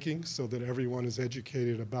decision-making so that everyone is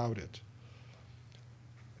educated about it.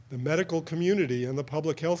 The medical community and the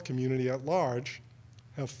public health community at large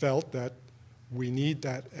have felt that we need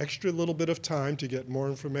that extra little bit of time to get more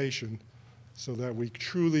information so that we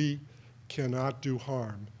truly cannot do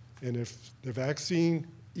harm. And if the vaccine,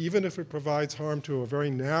 even if it provides harm to a very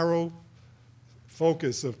narrow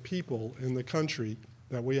focus of people in the country,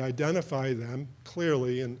 that we identify them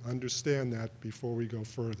clearly and understand that before we go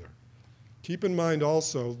further. Keep in mind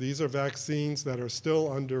also, these are vaccines that are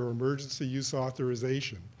still under emergency use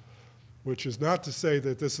authorization, which is not to say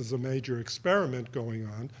that this is a major experiment going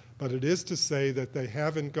on, but it is to say that they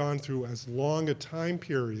haven't gone through as long a time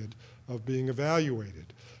period of being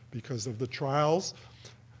evaluated because of the trials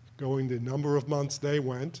going the number of months they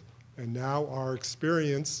went, and now our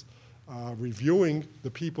experience reviewing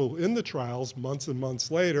the people in the trials months and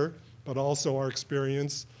months later, but also our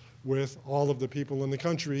experience with all of the people in the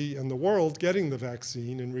country and the world getting the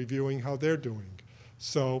vaccine and reviewing how they're doing.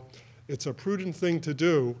 So it's a prudent thing to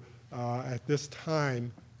do at this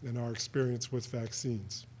time in our experience with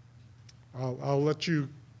vaccines. I'll let you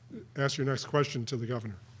ask your next question to the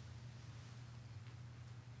governor.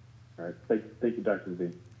 All right, thank you, Dr.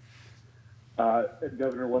 Levine.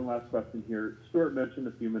 Governor, one last question here. Stuart mentioned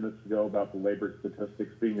a few minutes ago about the labor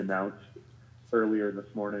statistics being announced earlier this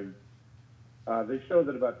morning. They show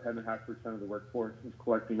that about 10.5% of the workforce is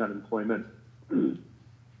collecting unemployment. We've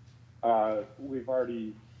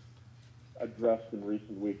already addressed in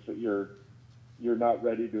recent weeks that you're not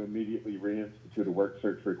ready to immediately reinstitute a work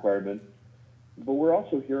search requirement. But we're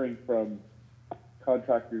also hearing from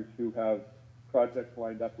contractors who have projects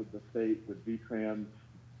lined up with the state, with VTrans,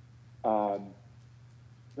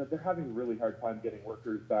 that they're having a really hard time getting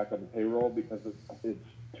workers back on the payroll because it's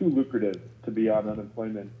too lucrative to be on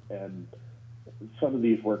unemployment, and some of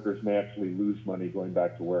these workers may actually lose money going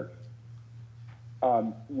back to work.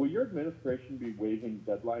 Will your administration be waiving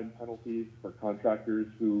deadline penalties for contractors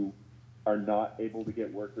who are not able to get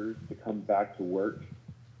workers to come back to work?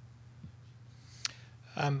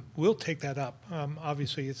 We'll take that up.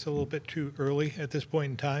 Obviously, it's a little bit too early at this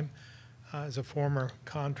point in time. As a former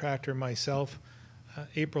contractor myself,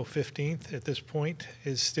 April 15th at this point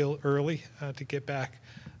is still early to get back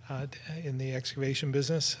in the excavation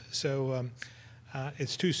business. So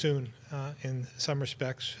it's too soon in some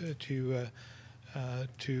respects to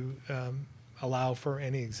allow for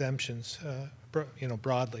any exemptions,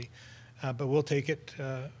 broadly. But we'll take it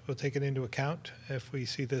into account if we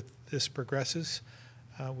see that this progresses.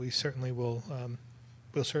 We certainly will.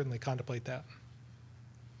 We'll certainly contemplate that.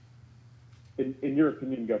 In your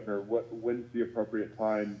opinion, Governor, when's the appropriate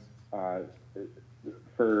time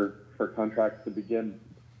for contracts to begin?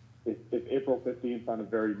 If April 15th on a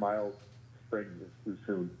very mild spring is too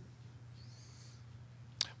soon?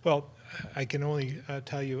 Well, I can only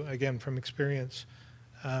tell you again from experience.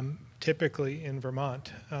 Typically in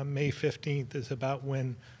Vermont, May 15th is about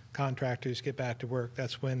when contractors get back to work.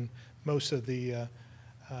 That's when most of the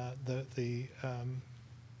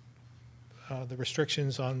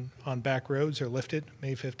restrictions on back roads are lifted,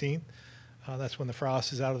 May 15th. That's when the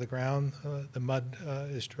frost is out of the ground, the mud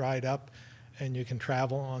is dried up, and you can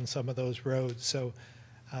travel on some of those roads. So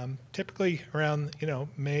typically around,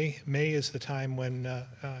 May is the time when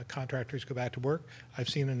contractors go back to work. I've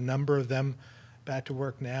seen a number of them back to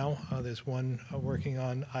work now. There's one working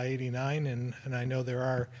on I-89, and I know there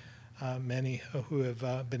are many who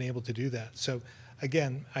have been able to do that. So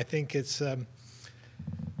again, I think it's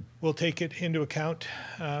we'll take it into account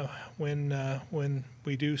when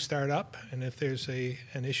we do start up, and if there's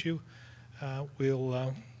an issue,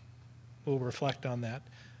 we'll reflect on that.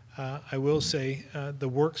 I will say the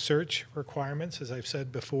work search requirements, as I've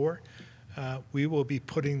said before, we will be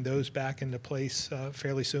putting those back into place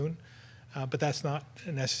fairly soon, but that's not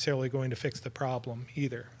necessarily going to fix the problem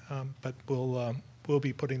either. But we'll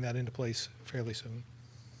be putting that into place fairly soon.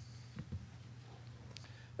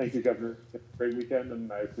 Thank you, Governor. Have a great weekend,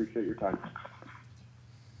 and I appreciate your time.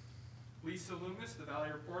 Lisa Loomis, the Valley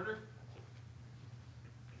Reporter.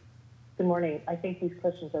 Good morning. I think these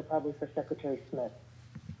questions are probably for Secretary Smith.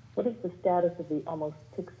 What is the status of the almost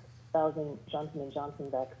 6,000 Johnson & Johnson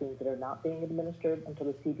vaccines that are not being administered until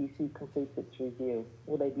the CDC completes its review?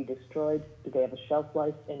 Will they be destroyed? Do they have a shelf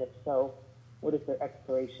life? And if so, what is their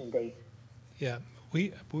expiration date? Yeah,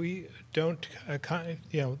 we don't,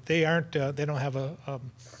 they aren't, they don't have a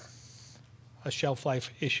shelf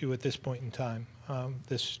life issue at this point in time.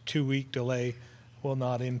 This 2-week delay will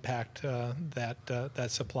not impact that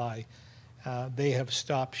supply. They have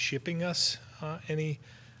stopped shipping us any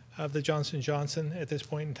of the Johnson & Johnson at this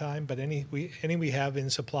point in time, but any we have in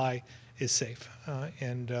supply is safe,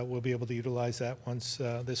 and we'll be able to utilize that once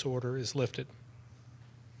this order is lifted.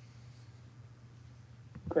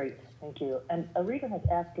 Great, thank you. And a reader has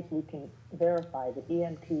asked if we can verify that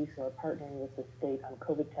EMTs who are partnering with the state on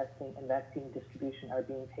COVID testing and vaccine distribution are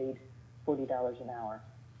being paid $40 an hour.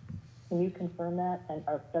 Can you confirm that? And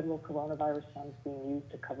are federal coronavirus funds being used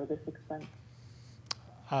to cover this expense?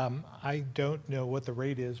 I don't know what the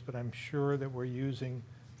rate is, but I'm sure that we're using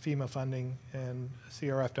FEMA funding and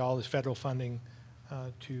CRF dollars, federal funding,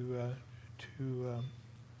 to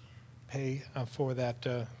pay for that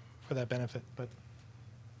benefit. But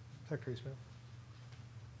Secretary Smith.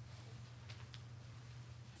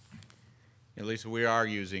 At least we are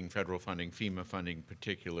using federal funding, FEMA funding in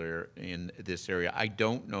particular in this area. I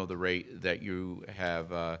don't know the rate that you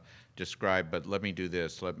have described, but let me do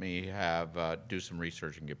this. Let me do some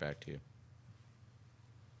research and get back to you.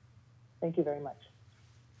 Thank you very much.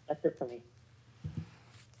 That's it for me.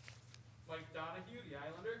 Mike Donahue, the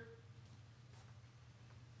Islander.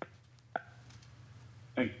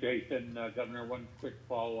 Thanks, Jason. Governor, one quick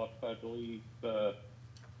follow-up. I believe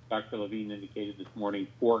Dr. Levine indicated this morning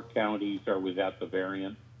 4 counties are without the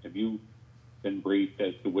variant. Have you been briefed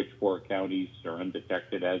as to which 4 counties are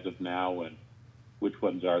undetected as of now, and which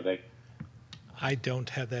ones are they? I don't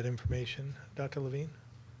have that information. Dr. Levine?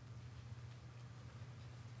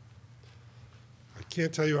 I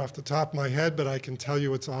can't tell you off the top of my head, but I can tell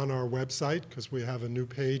you it's on our website because we have a new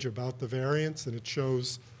page about the variants, and it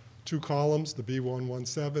shows 2 columns, the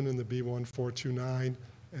B117 and the B1429,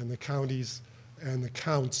 and the counties and the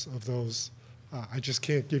counts of those. I just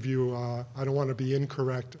can't give you, I don't want to be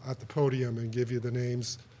incorrect at the podium and give you the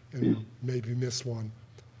names and maybe miss one.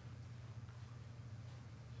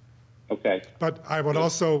 Okay. But I would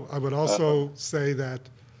also say that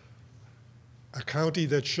a county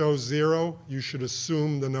that shows 0, you should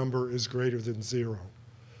assume the number is greater than 0.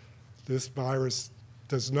 This virus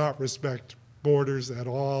does not respect borders at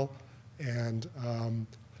all, and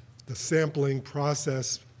the sampling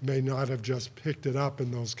process may not have just picked it up in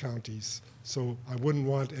those counties. So I wouldn't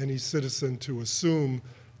want any citizen to assume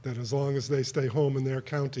that as long as they stay home in their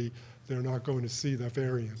county, they're not going to see the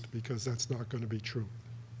variant, because that's not going to be true.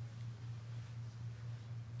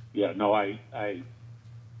 Yeah, no, I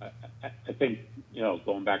think,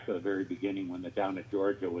 going back to the very beginning when the town of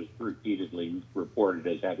Georgia was repeatedly reported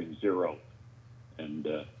as having 0, and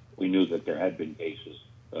we knew that there had been cases.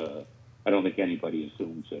 I don't think anybody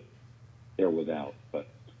assumes that they're without. But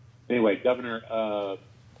anyway, Governor,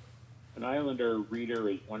 an Islander reader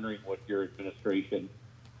is wondering what your administration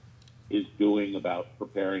is doing about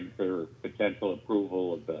preparing for potential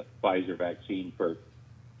approval of the Pfizer vaccine for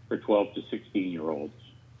 12 to 16-year-olds,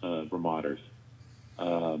 Vermonters.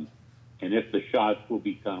 And if the shots will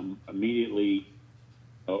become immediately,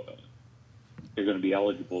 they're going to be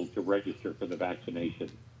eligible to register for the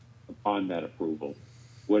vaccination upon that approval.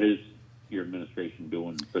 What is your administration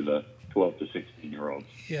doing for the 12 to 16-year-olds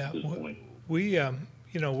at this point? We,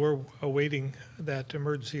 we're awaiting that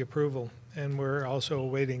emergency approval, and we're also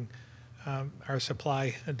awaiting our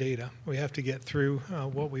supply data. We have to get through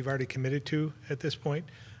what we've already committed to at this point,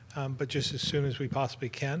 but just as soon as we possibly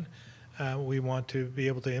can, we want to be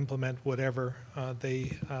able to implement whatever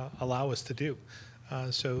they allow us to do.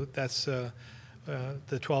 So that's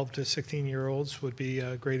the 12 to 16-year-olds would be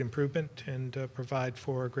a great improvement and provide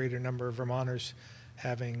for a greater number of Vermonters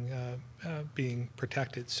being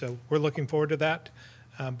protected. So we're looking forward to that,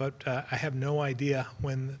 but I have no idea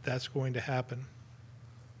when that's going to happen.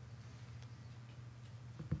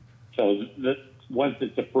 once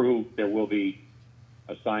it's approved, there will be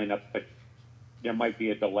a sign up, but there might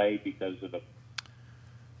be a delay because of the.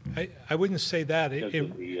 I wouldn't say that.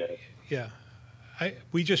 Because of the Yeah.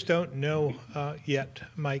 We just don't know yet,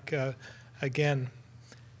 Mike. Again,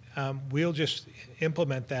 we'll just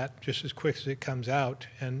implement that just as quick as it comes out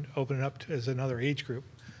and open it up as another age group.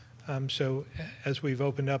 So as we've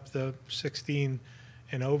opened up the 16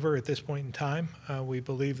 and over at this point in time, we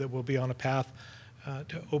believe that we'll be on a path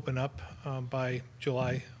to open up by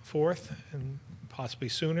July 4th and possibly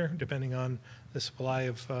sooner, depending on the supply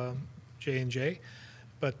of J&J.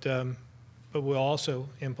 But we'll also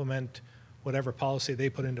implement whatever policy they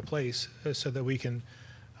put into place so that we can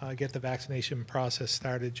get the vaccination process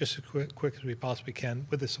started just as quick as we possibly can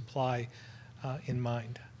with the supply in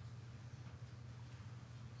mind.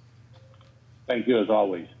 Thank you as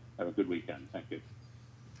always. Have a good weekend. Thank you.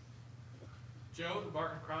 Joe, the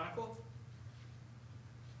Barton Chronicle.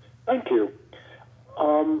 Thank you.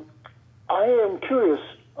 I am curious,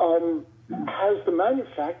 has the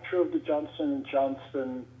manufacture of the Johnson &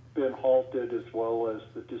 Johnson been halted as well as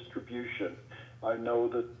the distribution? I know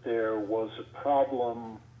that there was a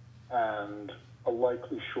problem and a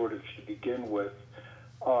likely shortage to begin with,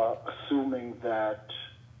 assuming that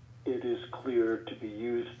it is cleared to be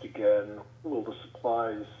used again. Will the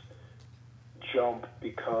supplies jump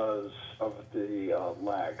because of the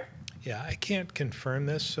lag? Yeah, I can't confirm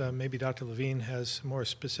this. Maybe Dr. Levine has more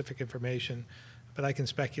specific information, but I can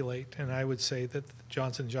speculate, and I would say that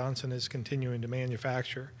Johnson & Johnson is continuing to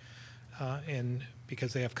manufacture, and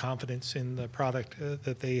because they have confidence in the product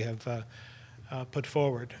that they have put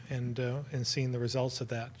forward and seen the results of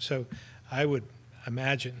that. So I would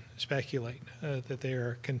imagine, speculate, that they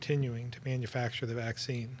are continuing to manufacture the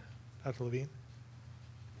vaccine. Dr. Levine?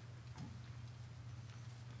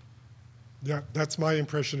 Yeah, that's my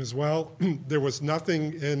impression as well. There was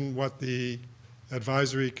nothing in what the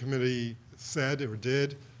advisory committee said or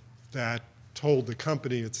did that told the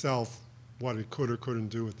company itself what it could or couldn't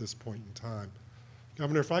do at this point in time.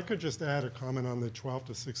 Governor, if I could just add a comment on the 12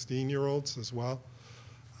 to 16-year-olds as well.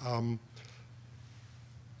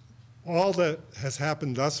 All that has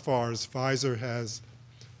happened thus far is Pfizer has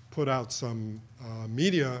put out some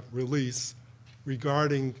media release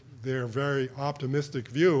regarding their very optimistic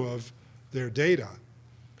view of their data.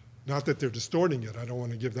 Not that they're distorting it, I don't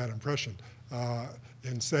want to give that impression,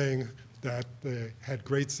 in saying that they had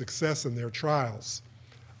great success in their trials.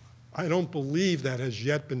 I don't believe that has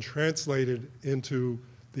yet been translated into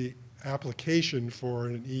the application for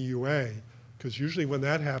an EUA, because usually when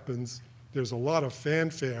that happens, there's a lot of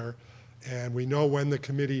fanfare, and we know when the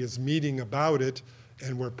committee is meeting about it,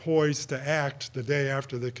 and we're poised to act the day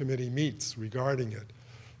after the committee meets regarding it.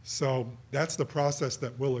 So that's the process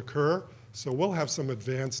that will occur. So we'll have some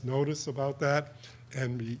advance notice about that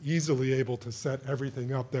and be easily able to set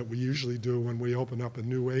everything up that we usually do when we open up a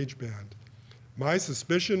new age band. My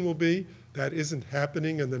suspicion will be that isn't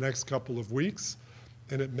happening in the next couple of weeks,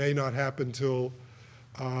 and it may not happen till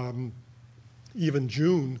even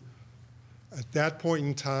June. At that point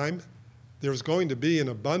in time, there's going to be an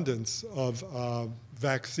abundance of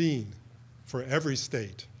vaccine for every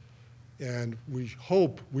state. And we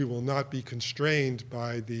hope we will not be constrained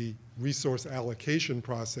by the resource allocation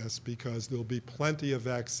process, because there'll be plenty of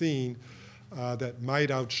vaccine that might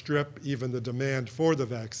outstrip even the demand for the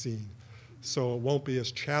vaccine. So it won't be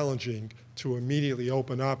as challenging to immediately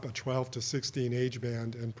open up a 12 to 16 age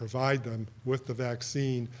band and provide them with the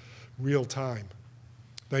vaccine real time.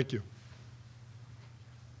 Thank you.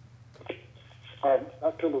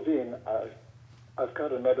 Dr. Levine, I've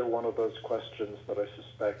got another one of those questions that I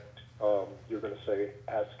suspect you're going to say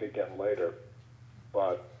ask again later,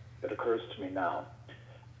 but it occurs to me now.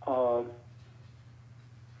 I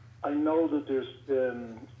know that there's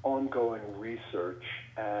been ongoing research,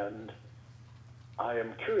 and I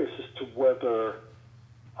am curious as to whether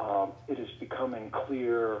it is becoming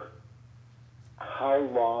clear how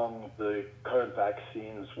long the current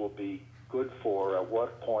vaccines will be good for, at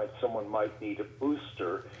what point someone might need a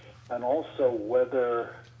booster, and also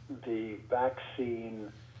whether the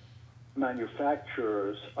vaccine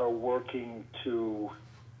manufacturers are working to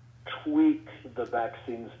tweak the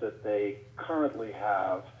vaccines that they currently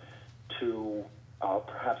have to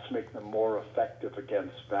perhaps make them more effective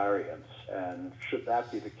against variants. And should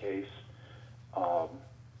that be the case,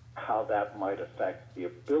 how that might affect the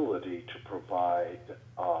ability to provide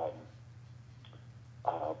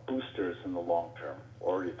boosters in the long term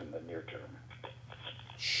or even the near term?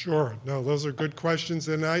 Sure. No, those are good questions,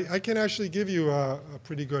 and I can actually give you a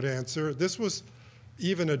pretty good answer. This was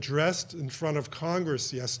even addressed in front of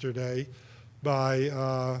Congress yesterday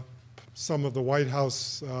by some of the White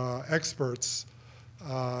House experts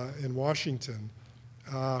in Washington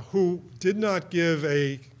who did not give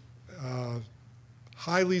a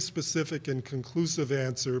highly specific and conclusive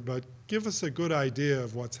answer, but give us a good idea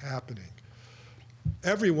of what's happening.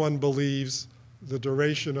 Everyone believes the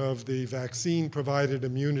duration of the vaccine-provided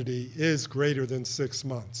immunity is greater than 6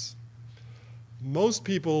 months. Most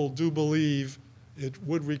people do believe it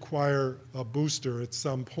would require a booster at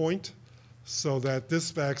some point so that this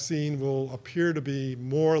vaccine will appear to be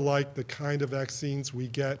more like the kind of vaccines we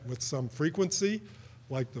get with some frequency,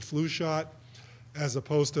 like the flu shot, as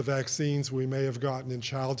opposed to vaccines we may have gotten in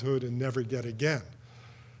childhood and never get again,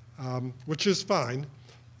 which is fine.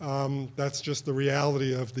 That's just the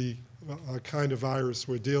reality of the kind of virus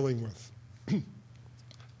we're dealing with.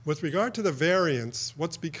 With regard to the variants,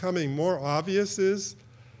 what's becoming more obvious is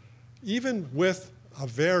even with a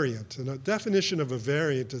variant, and a definition of a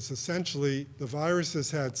variant is essentially the virus has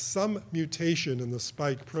had some mutation in the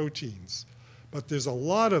spike proteins, but there's a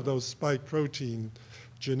lot of those spike protein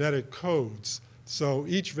genetic codes. So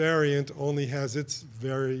each variant only has its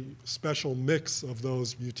very special mix of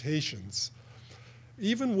those mutations.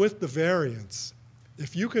 Even with the variants,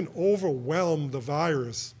 if you can overwhelm the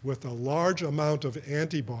virus with a large amount of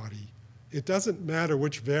antibody, it doesn't matter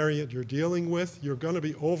which variant you're dealing with, you're going to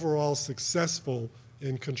be overall successful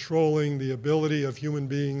in controlling the ability of human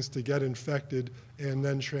beings to get infected and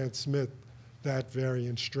then transmit that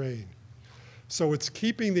variant strain. So it's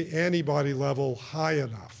keeping the antibody level high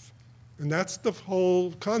enough. And that's the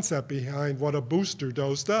whole concept behind what a booster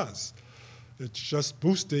dose does. It's just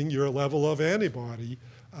boosting your level of antibody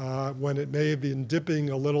when it may have been dipping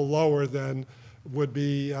a little lower than would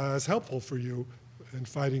be as helpful for you in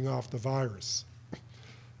fighting off the virus.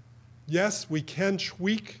 Yes, we can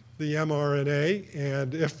tweak the mRNA,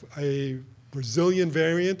 and if a Brazilian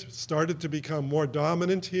variant started to become more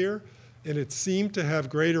dominant here, and it seemed to have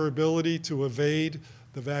greater ability to evade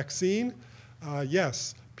the vaccine,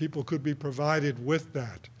 yes, people could be provided with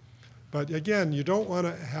that. But again, you don't want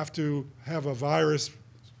to have a virus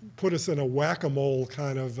put us in a whack-a-mole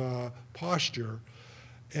kind of posture.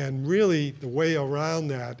 And really, the way around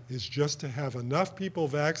that is just to have enough people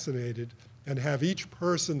vaccinated and have each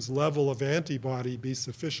person's level of antibody be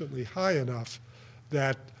sufficiently high enough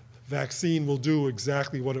that vaccine will do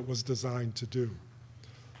exactly what it was designed to do.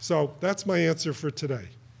 So that's my answer for today.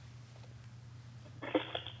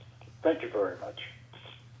 Thank you very much.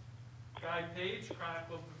 Guy Page,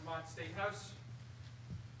 Chronicle of the Vermont State House.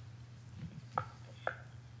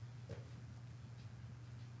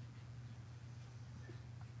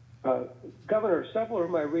 Governor, several of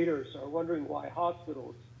my readers are wondering why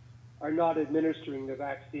hospitals are not administering the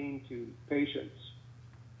vaccine to patients.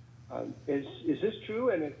 Is this true,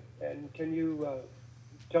 and can you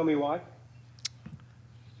tell me why?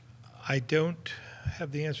 I don't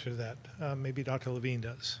have the answer to that. Maybe Dr. Levine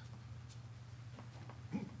does.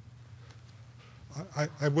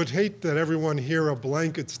 I would hate that everyone hear a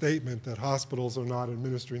blanket statement that hospitals are not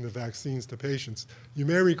administering the vaccines to patients. You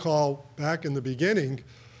may recall back in the beginning,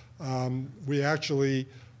 we actually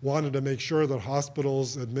wanted to make sure that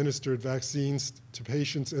hospitals administered vaccines to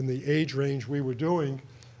patients in the age range we were doing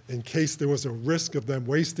in case there was a risk of them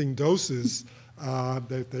wasting doses,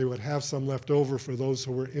 that they would have some left over for those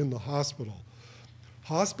who were in the hospital.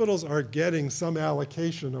 Hospitals are getting some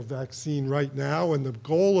allocation of vaccine right now, and the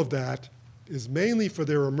goal of that is mainly for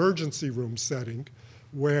their emergency room setting,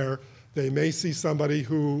 where they may see somebody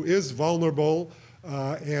who is vulnerable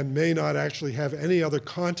and may not actually have any other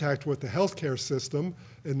contact with the healthcare system,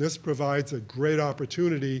 and this provides a great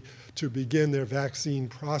opportunity to begin their vaccine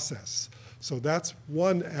process. So that's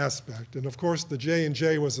one aspect, and of course the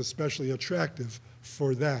J&J was especially attractive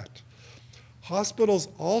for that. Hospitals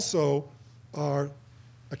also are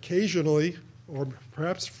occasionally, or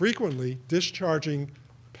perhaps frequently, discharging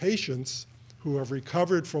patients who have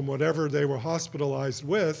recovered from whatever they were hospitalized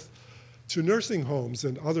with to nursing homes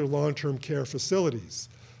and other long-term care facilities.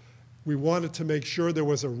 We wanted to make sure there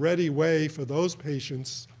was a ready way for those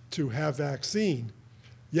patients to have vaccine.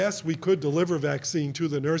 Yes, we could deliver vaccine to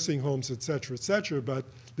the nursing homes, et cetera, but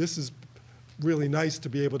this is really nice to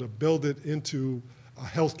be able to build it into a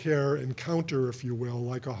healthcare encounter, if you will,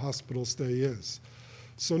 like a hospital stay is.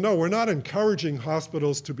 So no, we're not encouraging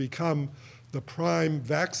hospitals to become the prime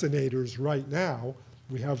vaccinators right now.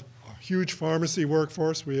 We have a huge pharmacy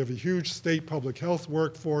workforce, we have a huge state public health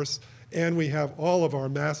workforce, and we have all of our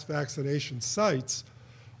mass vaccination sites,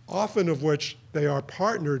 often of which they are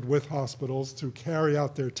partnered with hospitals to carry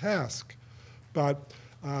out their task. But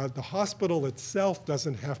the hospital itself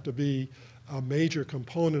doesn't have to be a major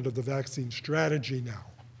component of the vaccine strategy now.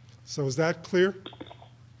 So is that clear?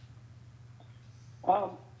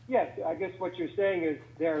 Yes, I guess what you're saying is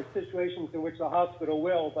there are situations in which the hospital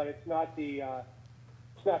will, but it's not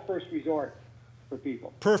first resort for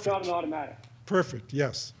people. Perfect. It's not an automatic. Perfect,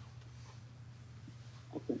 yes.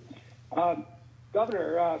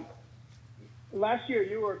 Governor, last year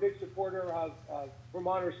you were a big supporter of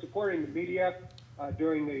Vermonters supporting the media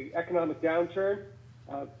during the economic downturn.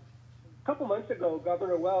 A couple months ago,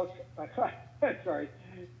 Governor Welch, sorry,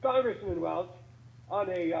 Congressman Welch,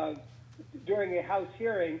 during a House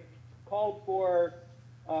hearing, called for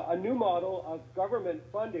a new model of government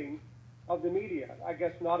funding of the media. I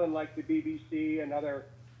guess not unlike the BBC and other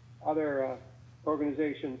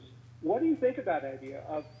organizations. What do you think of that idea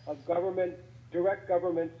of direct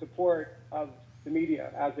government support of the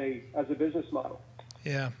media as a business model?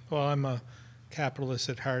 Yeah, well, I'm a capitalist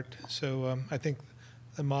at heart, so I think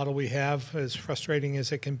the model we have, as frustrating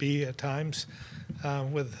as it can be at times,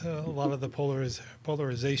 with a lot of the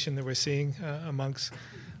polarization that we're seeing amongst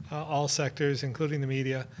all sectors, including the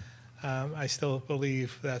media, I still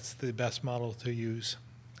believe that's the best model to use.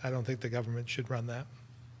 I don't think the government should run that.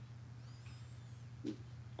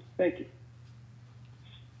 Thank you.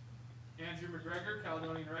 Andrew McGregor,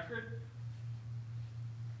 Caledonian Record.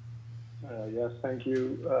 Yes, thank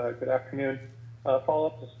you. Good afternoon. Follow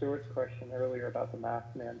up to Stuart's question earlier about the mask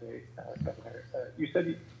mandate, Governor. You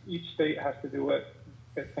said each state has to do what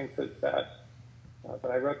it thinks is best,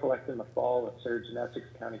 but I recollect in the fall a surge in Essex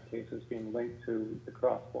County cases being linked to the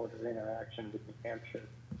cross-border interaction with New Hampshire.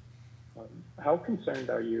 How concerned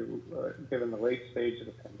are you, given the late stage of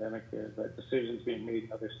the pandemic here, that decisions being made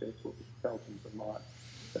in other states will be felt in Vermont,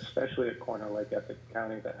 especially a corner like Essex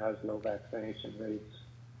County that has low vaccination rates,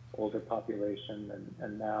 older population,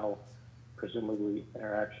 and now presumably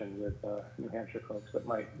interaction with New Hampshire folks that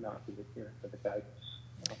might not be adherent to the guidance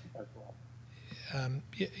as well?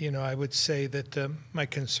 You know, I would say that my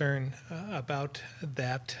concern about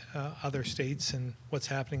that other states and what's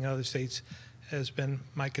happening in other states has been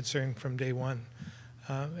my concern from day one.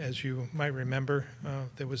 As you might remember,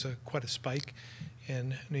 there was quite a spike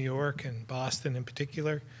in New York and Boston in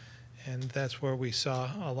particular, and that's where we saw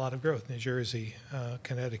a lot of growth. New Jersey,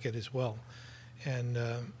 Connecticut as well. And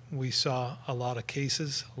we saw a lot of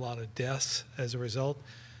cases, a lot of deaths as a result,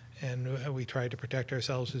 and we tried to protect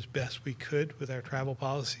ourselves as best we could with our travel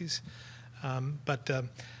policies. But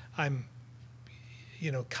I'm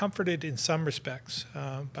comforted in some respects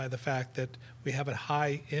by the fact that we have a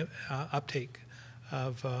high uptake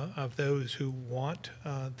of those who want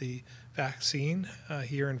the vaccine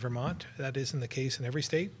here in Vermont. That isn't the case in every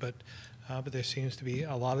state, but there seems to be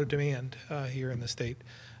a lot of demand here in the state.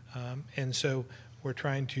 And so we're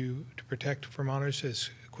trying to protect Vermonters as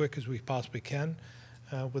quick as we possibly can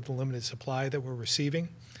with the limited supply that we're receiving.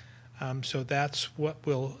 So that's what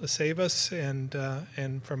will save us,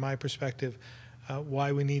 and from my perspective,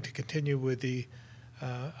 why we need to continue with the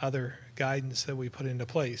other guidance that we put into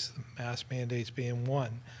place, mask mandates being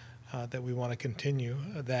one, that we want to continue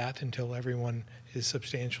that until everyone is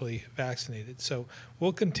substantially vaccinated. So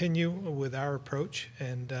we'll continue with our approach,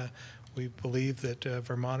 and we believe that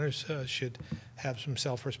Vermonters should have some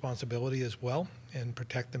self-responsibility as well and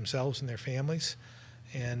protect themselves and their families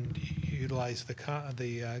and utilize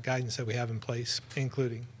the guidance that we have in place,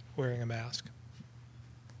 including wearing a mask.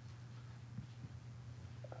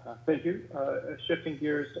 Thank you. Shifting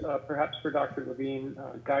gears, perhaps for Dr. Levine,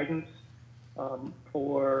 guidance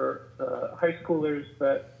for high schoolers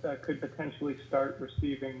that could potentially start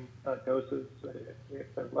receiving doses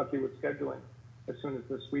if they're lucky with scheduling as soon as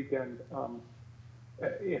this weekend.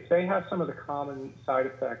 If they have some of the common side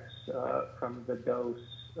effects from the dose,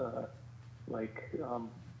 like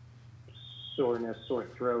soreness, sore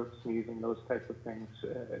throat, sneezing, those types of things,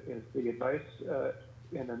 is the advice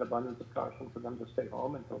in an abundance of caution for them to stay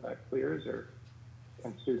home until that clears, or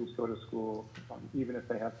can students go to school even if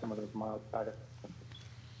they have some of those mild side effects?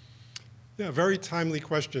 Yeah, very timely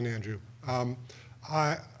question, Andrew.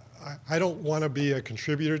 I don't want to be a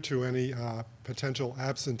contributor to any potential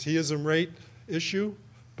absenteeism rate issue,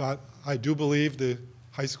 but I do believe the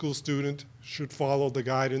high school student should follow the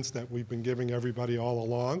guidance that we've been giving everybody all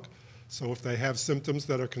along. So if they have symptoms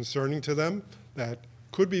that are concerning to them, that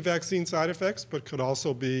could be vaccine side effects, but could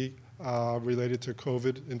also be related to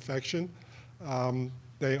COVID infection,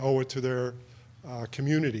 they owe it to their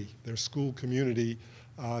community, their school community,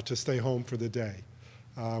 to stay home for the day.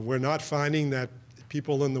 We're not finding that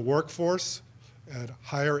people in the workforce at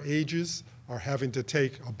higher ages are having to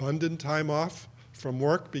take abundant time off from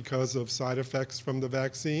work because of side effects from the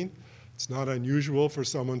vaccine. It's not unusual for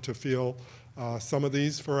someone to feel some of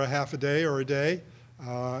these for a half a day or a day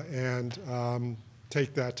and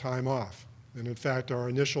take that time off. And in fact, our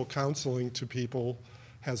initial counseling to people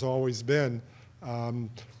has always been,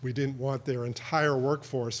 we didn't want their entire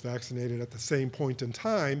workforce vaccinated at the same point in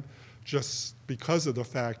time, just because of the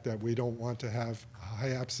fact that we don't want to have a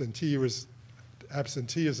high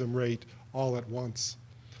absenteeism rate all at once.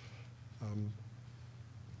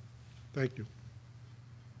 Thank you.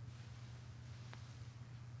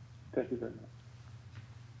 Thank you very much.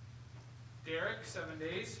 Derek, 7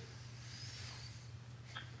 days.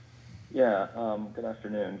 Yeah, good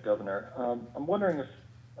afternoon, Governor. I'm wondering if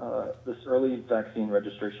this early vaccine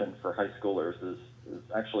registration for high schoolers is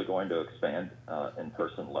actually going to expand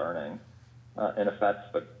in-person learning. And if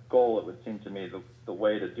that's the goal, it would seem to me the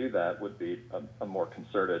way to do that would be a more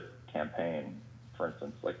concerted campaign, for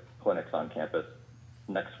instance, like clinics on campus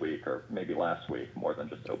next week or maybe last week, more than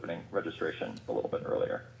just opening registration a little bit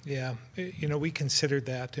earlier. Yeah, you know, we considered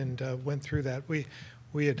that and went through that.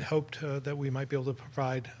 We had hoped that we might be able to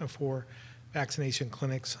provide for vaccination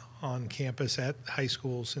clinics on campus at high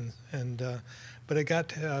schools, but it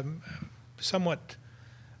got somewhat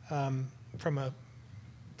from a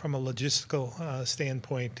logistical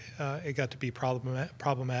standpoint, it got to be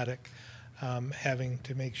problematic. Having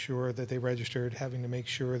to make sure that they registered, having to make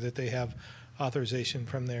sure that they have authorization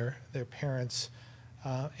from their parents,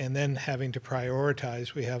 and then having to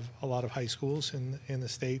prioritize. We have a lot of high schools in the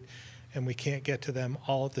state, and we can't get to them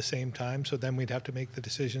all at the same time, so then we'd have to make the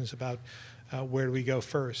decisions about where do we go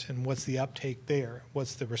first and what's the uptake there,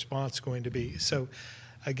 what's the response going to be. So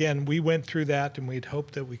again, we went through that and we'd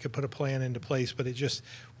hoped that we could put a plan into place, but it just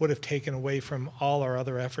would have taken away from all our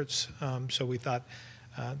other efforts. So we thought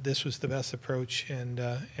this was the best approach,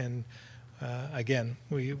 and again,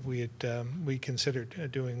 we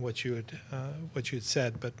considered doing what you had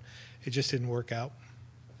said, but it just didn't work out.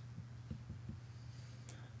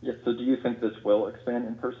 Yeah, so do you think this will expand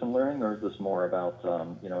in-person learning, or is this more about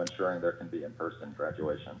ensuring there can be in-person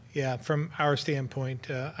graduation? Yeah, from our standpoint,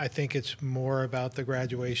 I think it's more about the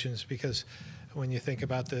graduations, because when you think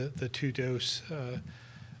about the two-dose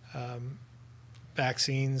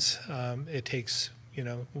vaccines, it takes,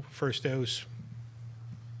 first dose,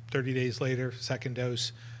 30 days later, second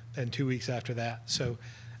dose, then 2 weeks after that. So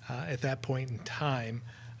at that point in time,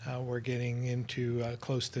 we're getting into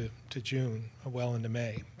close to June, well into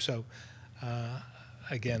May. So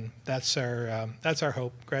again, that's our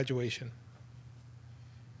hope, graduation.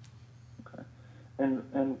 Okay.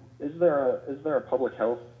 And is there a public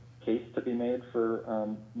health case to be made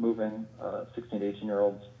for moving 16 to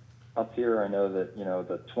 18-year-olds up here? I know that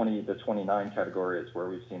the 20 to 29 category is where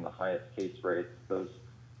we've seen the highest case rates.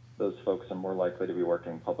 Those folks are more likely to be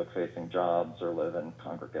working public-facing jobs or live in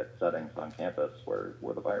congregate settings on campus where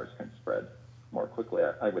the virus can spread more quickly,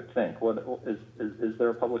 I would think. Is there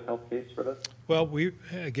a public health case for this? Well, we're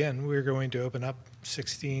going to open up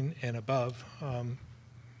 16 and above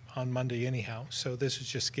on Monday anyhow. So this is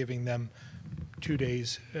just giving them 2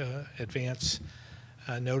 days advance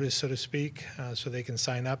notice, so to speak, so they can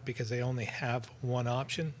sign up, because they only have one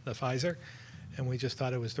option, the Pfizer, and we just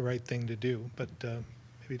thought it was the right thing to do. But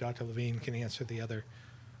maybe Dr. Levine can answer the other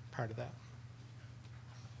part of that.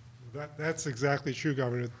 That's exactly true,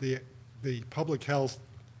 Governor. The public health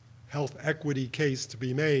equity case to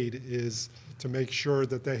be made is to make sure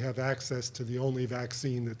that they have access to the only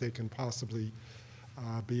vaccine that they can possibly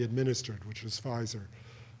be administered, which is Pfizer.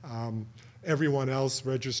 Everyone else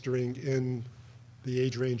registering in the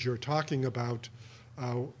age range you're talking about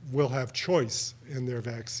will have choice in their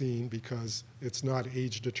vaccine, because it's not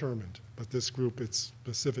age determined. But this group, it's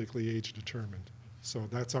specifically age determined. So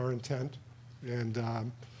that's our intent,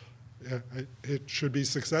 and it should be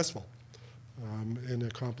successful in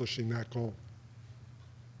accomplishing that goal.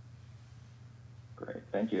 Great,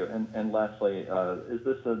 thank you. And lastly, is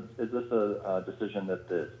this a decision that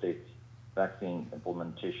the state's Vaccine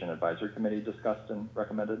Implementation Advisory Committee discussed and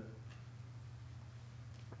recommended?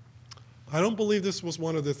 I don't believe this was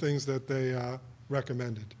one of the things that they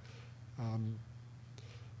recommended.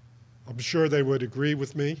 I'm sure they would agree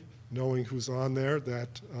with me, knowing who's on there,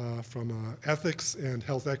 that from an ethics and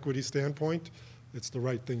health equity standpoint, it's the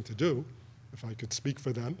right thing to do, if I could speak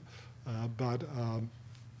for them. But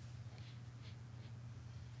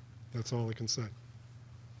that's all I can say.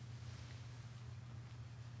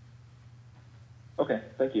 Okay,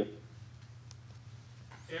 thank you.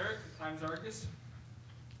 Eric, Times Argus.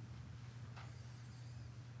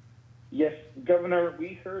 Yes, Governor,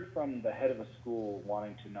 we heard from the head of a school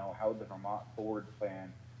wanting to know how the Vermont Forward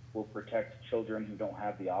Plan will protect children who don't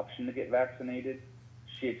have the option to get vaccinated.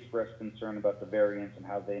 She expressed concern about the variants and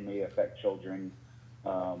how they may affect children,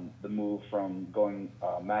 the move from going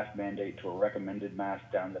mask mandate to a recommended mask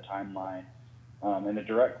down the timeline. And a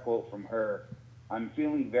direct quote from her: "I'm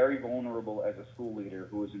feeling very vulnerable as a school leader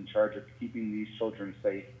who is in charge of keeping these children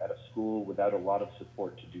safe at a school without a lot of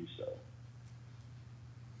support to do so."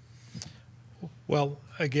 Well,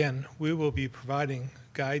 again, we will be providing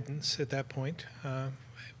guidance at that point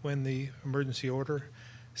when the emergency order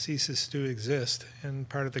ceases to exist. And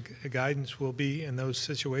part of the guidance will be in those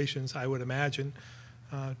situations, I would imagine,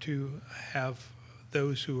 to have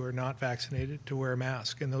those who are not vaccinated to wear a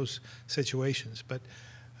mask in those situations. But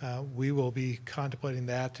we will be contemplating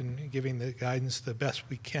that and giving the guidance the best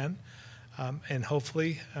we can. And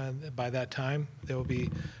hopefully, by that time, there will be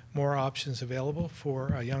more options available for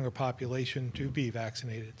a younger population to be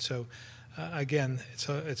vaccinated. So, again,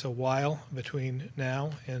 it's a while between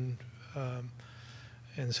now and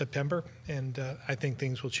September, and I think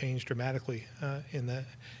things will change dramatically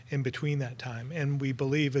in between that time. And we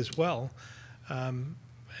believe as well, and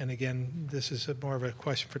again, this is more of a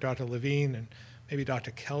question for Dr. Levine and maybe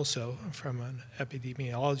Dr. Kelso from an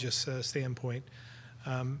epidemiologist standpoint,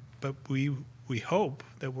 but we hope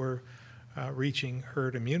that we're reaching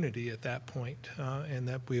herd immunity at that point, and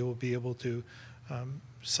that we will be able to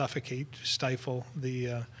stifle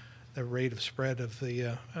the rate of spread of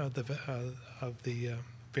the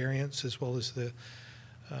variants as well as the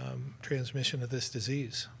transmission of this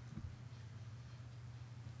disease.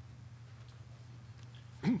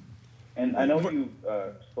 And I know you've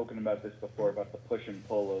spoken about this before, about the push and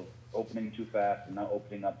pull of opening too fast and not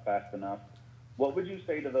opening up fast enough. What would you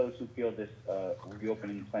say to those who feel this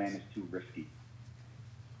reopening plan is too risky?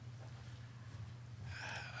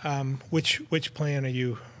 Which plan are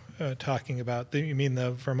you talking about? You mean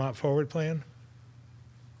the Vermont Forward Plan?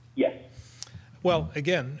 Yes. Well,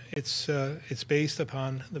 again, it's based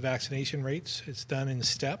upon the vaccination rates. It's done in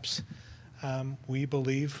steps. We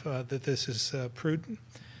believe that this is prudent.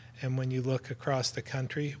 And when you look across the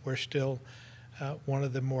country, we're still one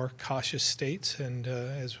of the more cautious states, and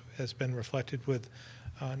as has been reflected with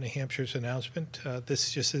New Hampshire's announcement,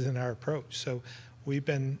 this just isn't our approach. So we've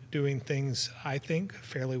been doing things, I think,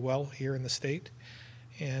 fairly well here in the state,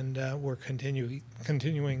 and we're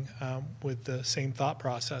continuing with the same thought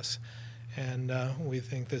process. And we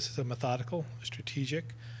think this is a methodical,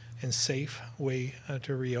 strategic, and safe way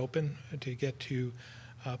to reopen, to get to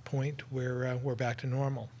a point where we're back to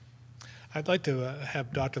normal. I'd like to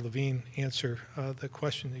have Dr. Levine answer the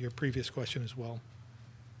question, your previous question as well.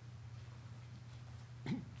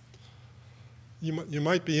 You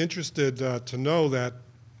might be interested to know that,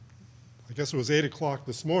 I guess it was 8 o'clock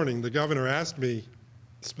this morning, the governor asked me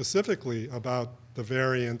specifically about the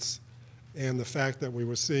variants and the fact that we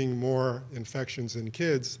were seeing more infections in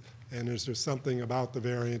kids, and is there something about the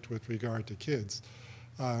variant with regard to kids?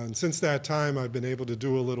 And since that time, I've been able to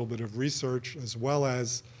do a little bit of research as well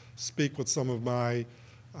as speak with some of my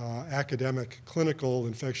academic clinical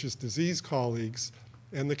infectious disease colleagues,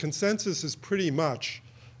 and the consensus is pretty much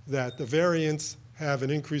that the variants have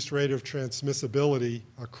an increased rate of transmissibility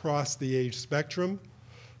across the age spectrum.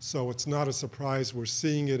 So it's not a surprise we're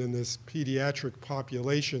seeing it in this pediatric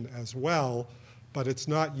population as well, but it's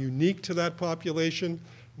not unique to that population,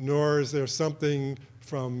 nor is there something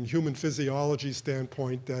from human physiology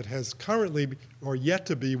standpoint that has currently or yet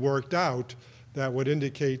to be worked out that would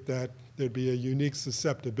indicate that there'd be a unique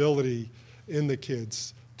susceptibility in the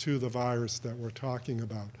kids to the virus that we're talking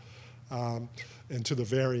about, and to the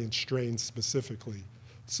variant strain specifically.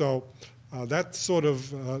 So that's sort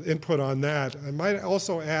of input on that. I might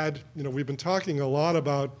also add, we've been talking a lot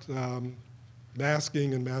about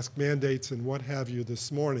masking and mask mandates and what have you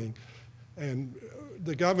this morning, and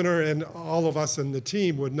the governor and all of us in the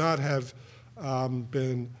team would not have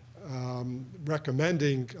been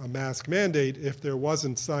recommending a mask mandate if there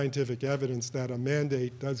wasn't scientific evidence that a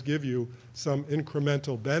mandate does give you some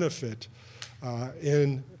incremental benefit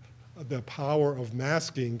in the power of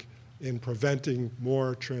masking in preventing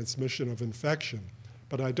more transmission of infection.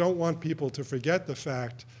 But I don't want people to forget the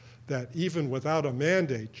fact that even without a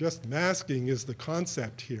mandate, just masking is the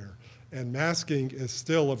concept here. And masking is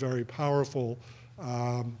still a very powerful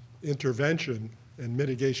intervention and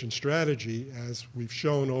mitigation strategy, as we've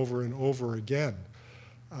shown over and over again.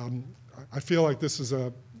 I feel like this is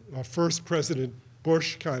a first President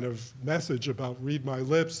Bush kind of message about read my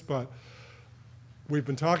lips, but we've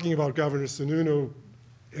been talking about Governor Sununu,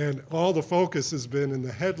 and all the focus has been in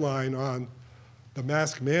the headline on the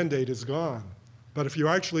mask mandate is gone. But if you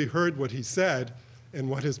actually heard what he said and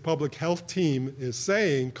what his public health team is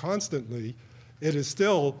saying constantly, it is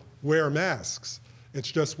still wear masks. It's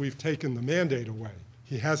just we've taken the mandate away.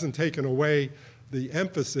 He hasn't taken away the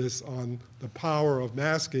emphasis on the power of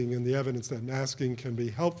masking and the evidence that masking can be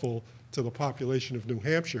helpful to the population of New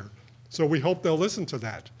Hampshire. So we hope they'll listen to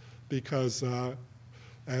that because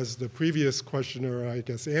as the previous questioner, I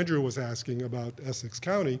guess Andrew was asking about Essex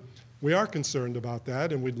County, we are concerned about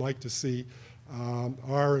that and we'd like to see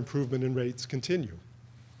our improvement in rates continue.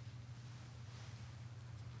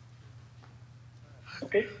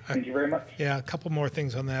 Okay, thank you very much. Yeah, a couple more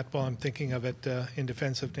things on that while I'm thinking of it in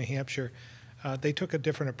defense of New Hampshire. They took a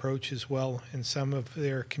different approach as well. In some of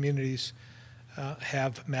their communities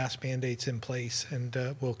have mask mandates in place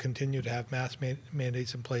and will continue to have mask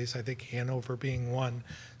mandates in place. I think Hanover being one.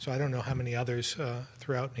 So I don't know how many others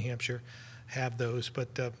throughout New Hampshire have those,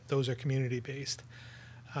 but those are community-based.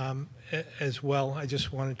 As well, I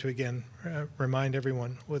just wanted to again remind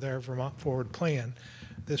everyone with our Vermont Forward Plan,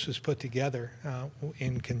 this was put together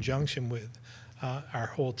in conjunction with our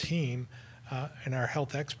whole team and our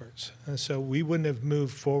health experts. And so we wouldn't have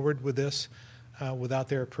moved forward with this without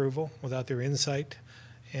their approval, without their insight,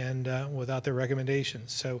 and without their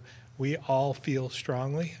recommendations. So we all feel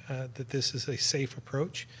strongly that this is a safe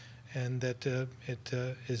approach and that it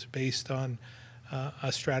is based on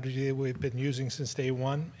a strategy that we've been using since day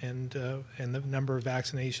one, and the number of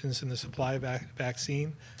vaccinations and the supply of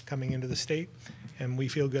vaccine coming into the state, and we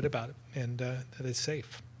feel good about it and that it's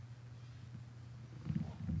safe.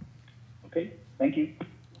 Okay, thank you.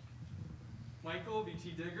 Michael,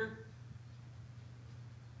 VT Digger.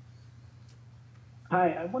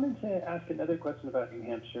 Hi, I wanted to ask another question about New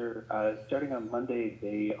Hampshire. Starting on Monday,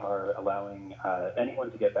 they are allowing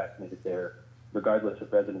anyone to get vaccinated there, regardless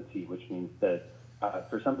of residency, which means that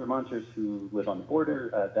for some Vermonters who live on the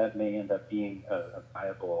border, that may end up being a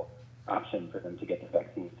viable option for them to get the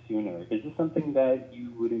vaccine sooner. Is this something that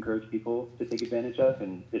you would encourage people to take advantage of?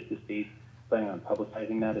 And is the state planning on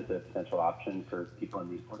publicizing that as a potential option for people in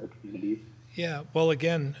these border communities? Yeah, well,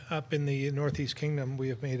 again, up in the Northeast Kingdom, we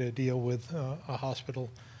have made a deal with a hospital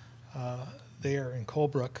there in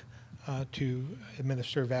Colebrook to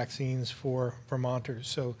administer vaccines for Vermonters.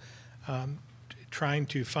 So trying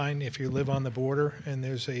to find, if you live on the border and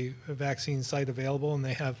there's a vaccine site available and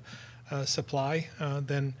they have supply,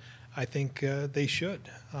 then I think they should.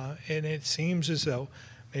 And it seems as though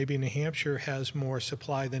maybe New Hampshire has more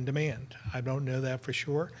supply than demand. I don't know that for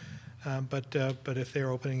sure. But if they're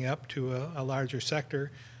opening up to a larger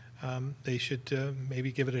sector, they should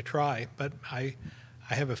maybe give it a try. But I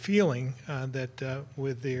have a feeling that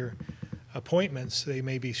with their appointments, they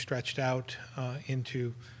may be stretched out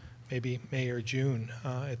into maybe May or June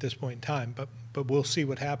at this point in time. But we'll see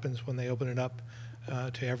what happens when they open it up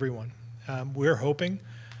to everyone. We're hoping,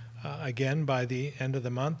 again, by the end of the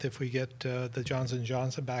month, if we get the Johnson &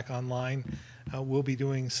 Johnson back online, we'll be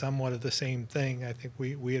doing somewhat of the same thing. I think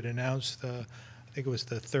we had announced, I think it was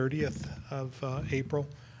the 30th of April,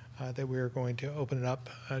 that we were going to open it up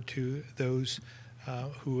to those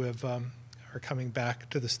who have, are coming back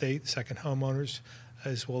to the state, second homeowners,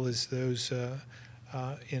 as well as those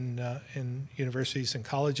in universities and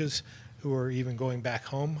colleges who are even going back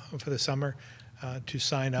home for the summer to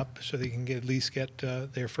sign up so they can at least get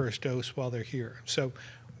their first dose while they're here. So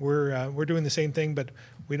we're doing the same thing, but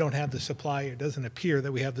we don't have the supply. It doesn't appear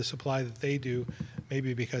that we have the supply that they do,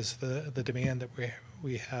 maybe because the demand that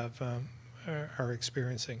we have are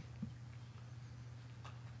experiencing.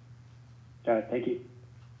 Got it. Thank you.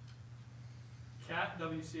 Cat,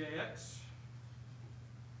 WCAX.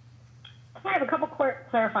 I have a couple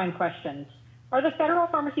clarifying questions. Are the federal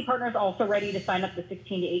pharmacy partners also ready to sign up the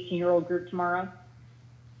 16 to 18-year-old group tomorrow?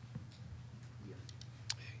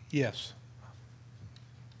 Yes.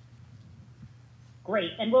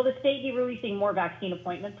 Great. And will the state be releasing more vaccine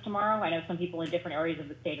appointments tomorrow? I know some people in different areas of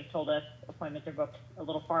the state have told us appointments are booked a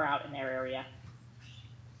little far out in their area.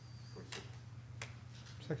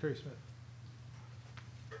 Secretary Smith.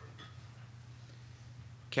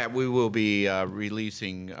 Kat, we will be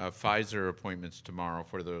releasing Pfizer appointments tomorrow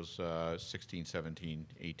for those 16, 17,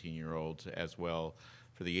 18-year-olds as well.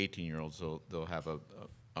 For the 18-year-olds, they'll have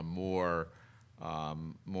a more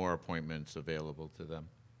appointments available to them.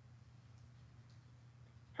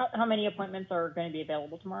 How many appointments are going to be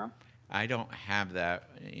available tomorrow? I don't have that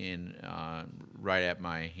in right at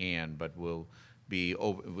my hand, but we'll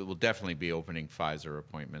definitely be opening Pfizer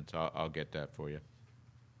appointments. I'll get that for you.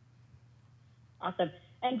 Awesome.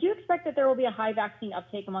 And do you expect that there will be a high vaccine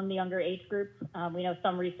uptake among the younger age group? We know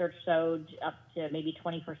some research showed up to maybe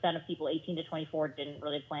 20% of people 18 to 24 didn't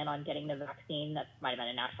really plan on getting the vaccine. That might have been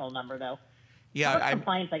a national number, though. Yeah, how much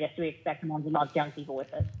compliance, I guess, do we expect amongst young people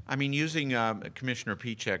with this? I mean, using Commissioner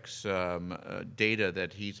Piechek's data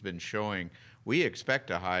that he's been showing, we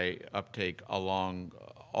expect a high uptake along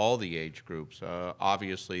all the age groups.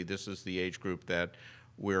 Obviously, this is the age group that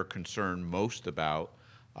we're concerned most about.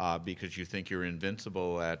 because you think you're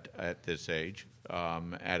invincible at this age,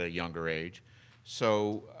 at a younger age.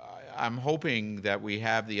 So I'm hoping that we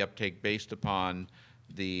have the uptake based upon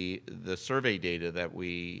the survey data that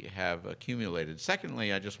we have accumulated.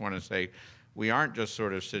 Secondly, I just want to say we aren't just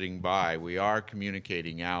sort of sitting by. We are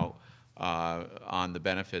communicating out on the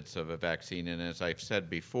benefits of a vaccine. And as I've said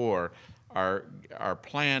before, our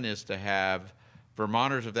plan is to have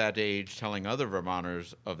Vermonters of that age telling other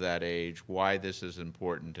Vermonters of that age why this is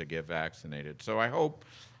important to get vaccinated. So I hope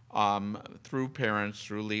through parents,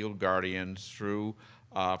 through legal guardians, through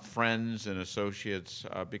friends and associates,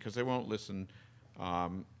 because they won't listen.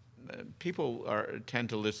 People tend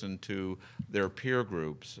to listen to their peer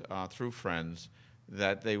groups through friends,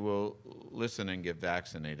 that they will listen and get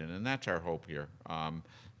vaccinated, and that's our hope here.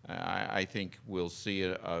 I think we'll see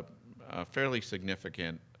a fairly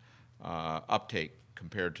significant uptake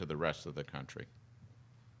compared to the rest of the country.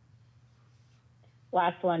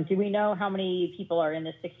 Last one. Do we know how many people are in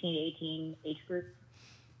the 16 to 18 age group?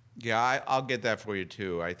 Yeah, I'll get that for you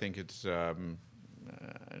too. I think it's,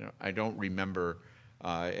 I don't remember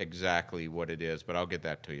exactly what it is, but I'll get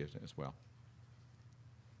that to you as well.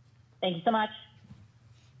 Thank you so much.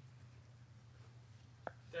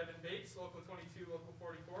 Devin Bates, Local 22, Local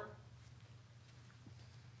 44.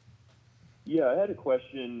 Yeah, I had a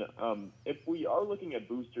question. If we are looking at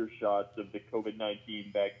booster shots of the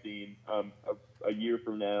COVID-19 vaccine a year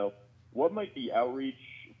from now, what might the outreach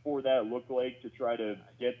for that look like to try to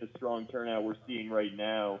get the strong turnout we're seeing right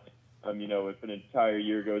now? You know, if an entire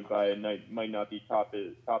year goes by, it might not be top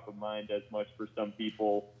of mind as much for some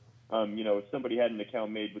people. You know, if somebody had an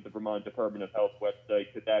account made with the Vermont Department of Health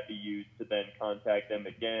website, could that be used to then contact them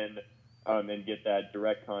again and get that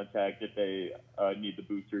direct contact if they need the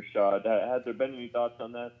booster shot? Has there been any thoughts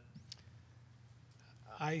on that?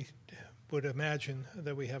 I would imagine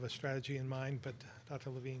that we have a strategy in mind, but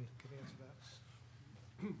Dr. Levine can answer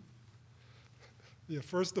that. Yeah,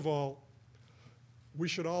 first of all, we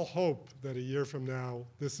should all hope that a year from now,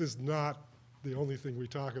 this is not the only thing we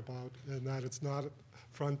talk about, and that it's not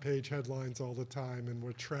front page headlines all the time, and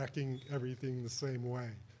we're tracking everything the same way.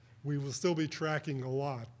 We will still be tracking a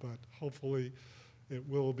lot, but hopefully it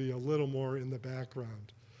will be a little more in the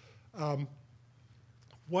background.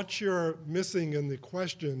 What you're missing in the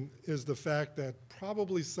question is the fact that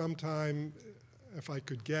probably sometime, if I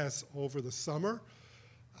could guess, over the summer,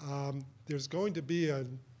 there's going to be a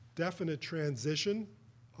definite transition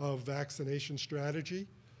of vaccination strategy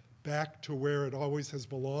back to where it always has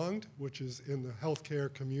belonged, which is in the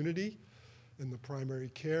healthcare community, in the primary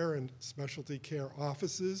care and specialty care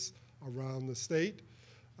offices around the state.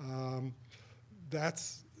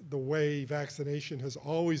 That's the way vaccination has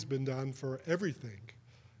always been done for everything,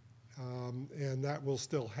 and that will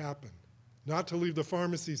still happen. Not to leave the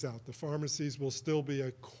pharmacies out. The pharmacies will still be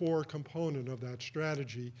a core component of that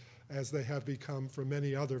strategy, as they have become for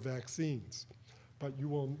many other vaccines. But you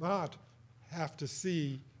will not have to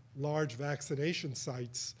see large vaccination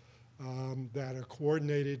sites that are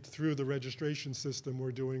coordinated through the registration system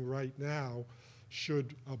we're doing right now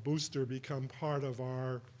should a booster become part of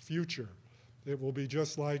our future. It will be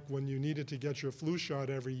just like when you needed to get your flu shot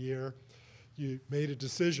every year, you made a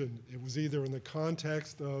decision. It was either in the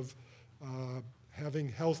context of having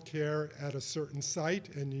health care at a certain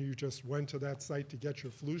site and you just went to that site to get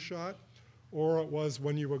your flu shot, or it was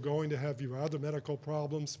when you were going to have your other medical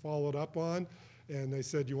problems followed up on, and they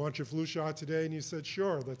said, you want your flu shot today? And you said,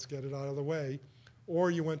 sure, let's get it out of the way.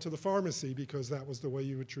 Or you went to the pharmacy because that was the way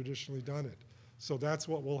you had traditionally done it. So that's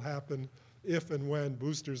what will happen if and when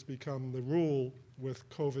boosters become the rule with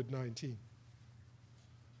COVID-19.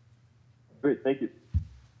 Great, thank you.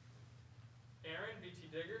 Aaron, BT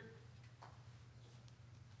Digger.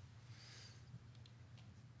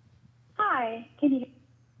 Hi, can you?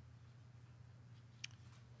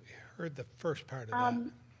 We heard the first part of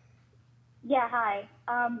that. Yeah, hi.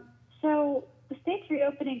 So the state's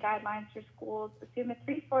reopening guidelines for schools assume a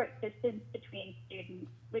 3-foot distance between students,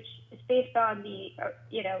 which is based on the,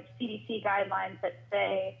 CDC guidelines that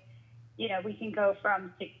say, we can go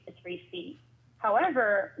from 6 to 3 feet.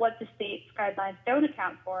 However, what the state's guidelines don't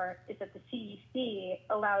account for is that the CDC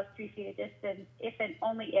allows 3 feet of distance if and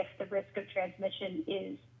only if the risk of transmission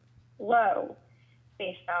is low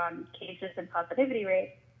based on cases and positivity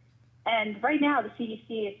rates. And right now, the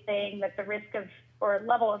CDC is saying that the risk of or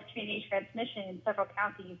level of community transmission in several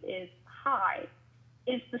counties is high.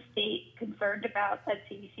 Is the state concerned about that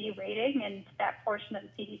CDC rating and that portion of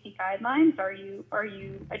the CDC guidelines? Are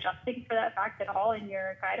you adjusting for that fact at all in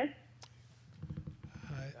your guidance?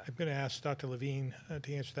 I'm going to ask Dr. Levine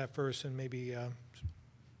to answer that first, and maybe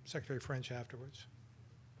Secretary French afterwards.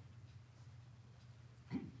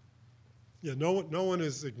 Yeah, no one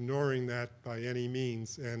is ignoring that by any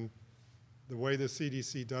means, and the way the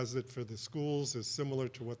CDC does it for the schools is similar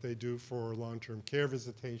to what they do for long-term care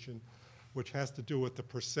visitation, which has to do with the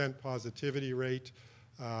percent positivity rate,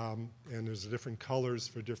 and there's different colors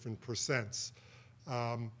for different percents.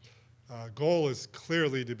 Goal is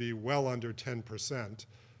clearly to be well under 10%,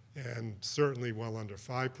 and certainly well under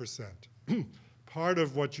 5%. Part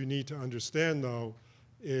of what you need to understand, though,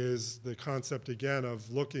 is the concept, again,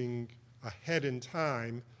 of looking ahead in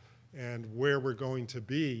time and where we're going to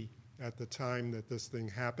be at the time that this thing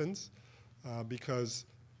happens, because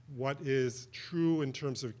what is true in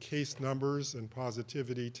terms of case numbers and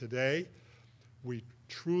positivity today, we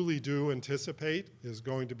truly do anticipate is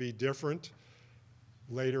going to be different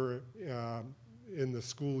later in the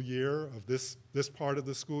school year of this part of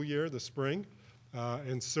the school year, the spring,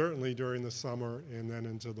 and certainly during the summer and then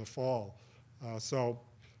into the fall. So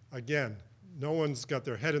again, no one's got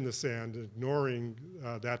their head in the sand ignoring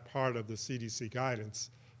that part of the CDC guidance,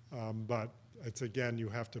 but it's, again, you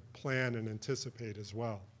have to plan and anticipate as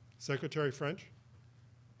well. Secretary French?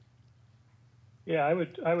 Yeah, I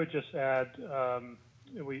would just add,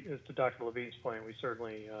 as to Dr. Levine's point, we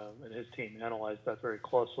certainly, and his team, analyzed that very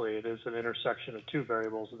closely. It is an intersection of two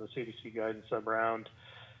variables in the CDC guidance around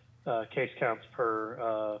case counts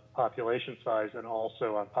per population size and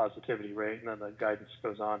also on positivity rate. And then the guidance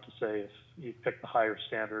goes on to say if you pick the higher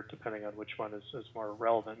standard, depending on which one is more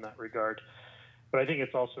relevant in that regard. But I think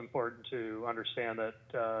it's also important to understand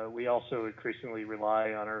that we also increasingly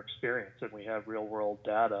rely on our experience, and we have real-world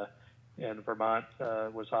data. And Vermont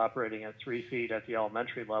was operating at 3 feet at the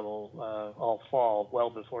elementary level all fall,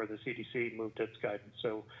 well before the CDC moved its guidance.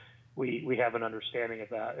 So we have an understanding of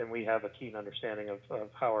that, and we have a keen understanding of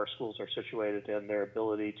how our schools are situated and their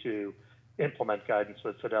ability to implement guidance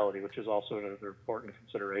with fidelity, which is also another important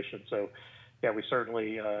consideration. So, yeah, we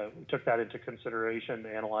certainly took that into consideration,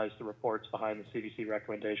 analyzed the reports behind the CDC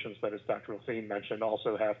recommendations, but as Dr. Levine mentioned,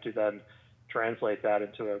 also have to then translate that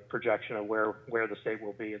into a projection of where the state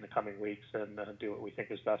will be in the coming weeks and do what we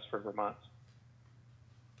think is best for Vermont.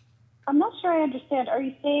 I'm not sure I understand. Are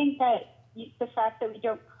you saying that the fact that we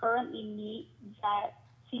don't currently meet that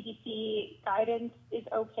CDC guidance is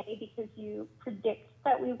okay because you predict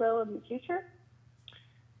that we will in the future?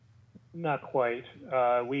 Not quite.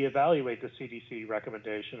 We evaluate the CDC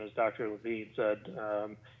recommendation, as Dr. Levine said,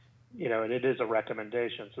 and it is a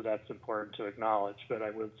recommendation, so that's important to acknowledge. But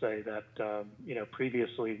I would say that,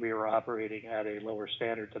 previously we were operating at a lower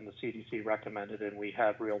standard than the CDC recommended, and we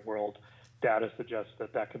have real-world data suggest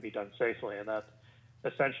that that can be done safely, and that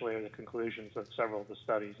essentially are the conclusions of several of the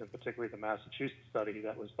studies, and particularly the Massachusetts study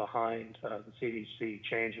that was behind the CDC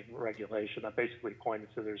change in regulation that basically pointed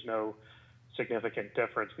to there's no significant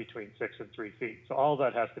difference between 6 and 3 feet. So all of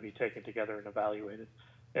that has to be taken together and evaluated.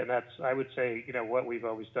 And that's, I would say, what we've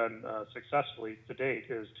always done successfully to date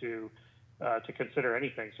is to consider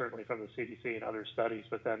anything, certainly from the CDC and other studies,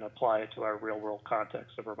 but then apply it to our real-world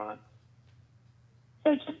context of Vermont.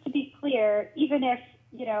 So just to be clear, even if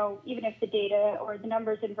the data or the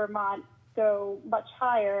numbers in Vermont go much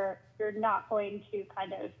higher, you're not going to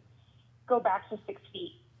kind of go back to 6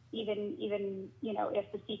 feet, even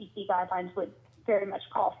if the CDC guidelines would very much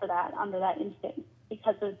call for that under that instance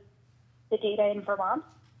because of the data in Vermont?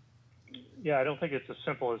 Yeah, I don't think it's as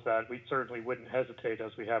simple as that. We certainly wouldn't hesitate,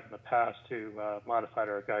 as we have in the past, to modify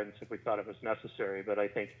our guidance if we thought it was necessary. But I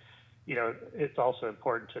think, it's also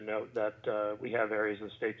important to note that we have areas of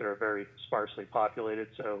the state that are very sparsely populated.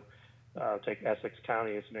 So take Essex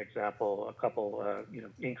County as an example. A couple,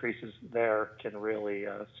 increases there can really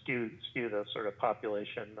skew the sort of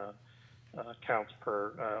population counts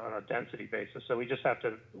per on a density basis. So we just have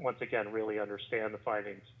to, once again, really understand the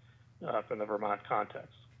findings from the Vermont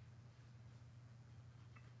context.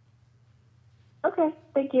 Okay,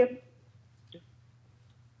 thank you.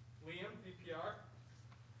 Liam, VPR.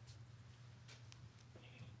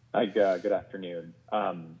 Hi, good afternoon.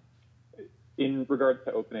 In regards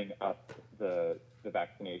to opening up the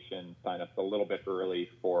vaccination sign-ups a little bit early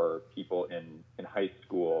for people in high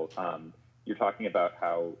school, you're talking about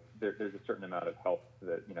how there's a certain amount of health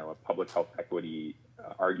that, a public health equity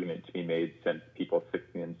argument to be made since people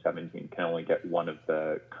 16 and 17 can only get one of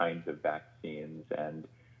the kinds of vaccines. And,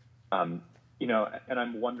 and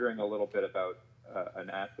I'm wondering a little bit about an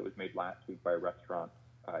ask that was made last week by restaurant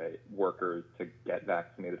workers to get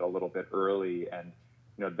vaccinated a little bit early. And,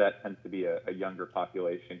 that tends to be a younger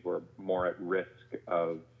population who are more at risk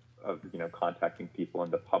of contacting people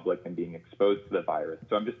in the public and being exposed to the virus.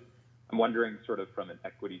 So I'm wondering sort of from an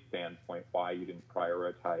equity standpoint why you didn't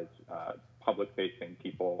prioritize public-facing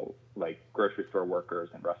people like grocery store workers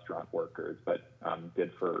and restaurant workers, but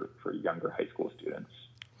did for younger high school students?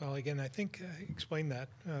 Well, again, I think I explained that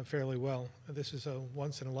fairly well. This is a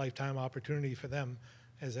once-in-a-lifetime opportunity for them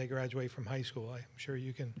as they graduate from high school. I'm sure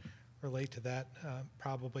you can relate to that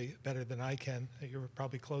probably better than I can. You're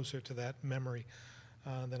probably closer to that memory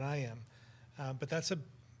than I am. But that's a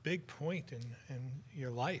big point in your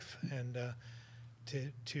life, and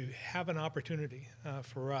to have an opportunity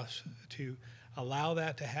for us to allow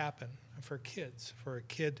that to happen for kids, for a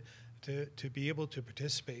kid to be able to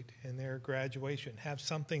participate in their graduation, have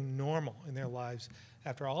something normal in their lives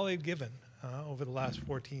after all they've given over the last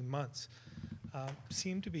 14 months,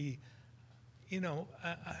 seem to be, you know,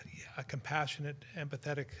 a compassionate,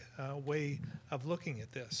 empathetic way of looking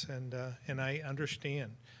at this. And I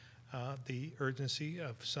understand the urgency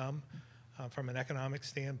of some from an economic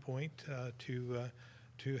standpoint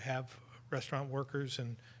to have restaurant workers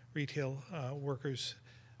and retail workers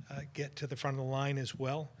get to the front of the line as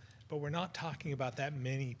well. But we're not talking about that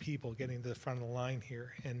many people getting to the front of the line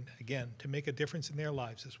here. And again, to make a difference in their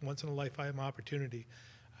lives, this once-in-a-lifetime opportunity,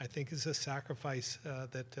 I think is a sacrifice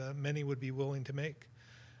that many would be willing to make.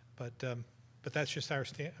 But that's just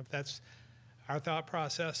that's our thought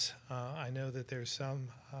process. I know that there's some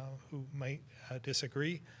who might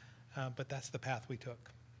disagree, but that's the path we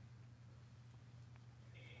took.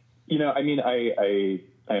 You know, I mean, I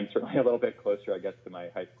am certainly a little bit closer, I guess, to my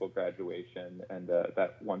high school graduation and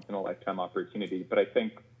that once-in-a-lifetime opportunity. But I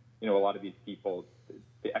think, you know, a lot of these people,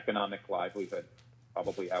 the economic livelihood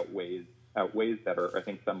probably outweighs that, or I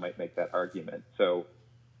think some might make that argument. So,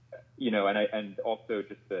 you know, and also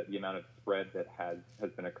just the amount of spread that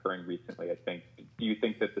has been occurring recently, I think, do you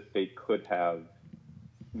think that the state could have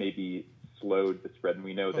mayed slowed the spread? And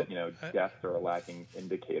we know that, you know, deaths are a lagging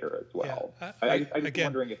indicator as well. Yeah. I was just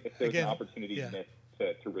wondering if there's an opportunity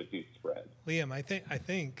to reduce spread. Liam, I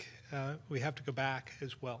think we have to go back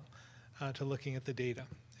as well to looking at the data.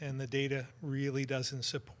 And the data really doesn't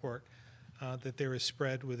support that there is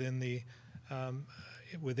spread within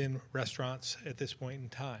within restaurants at this point in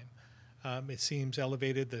time. It seems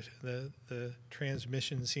elevated, the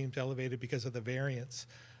transmission seems elevated because of the variants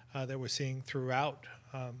that we're seeing throughout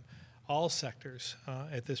all sectors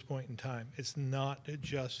at this point in time. It's not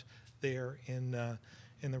just there in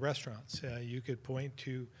the restaurants. You could point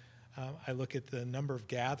to, I look at the number of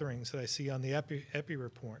gatherings that I see on the epi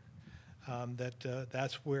report,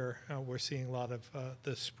 that's where we're seeing a lot of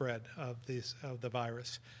the spread of the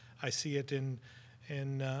virus. I see it in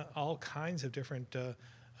all kinds of different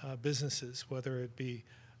businesses, whether it be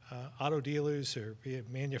auto dealers or be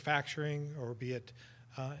it manufacturing or be it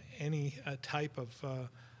any type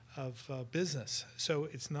of business. So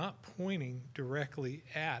it's not pointing directly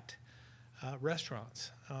at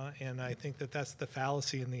restaurants, and I think that that's the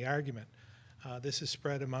fallacy in the argument. This is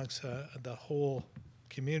spread amongst the whole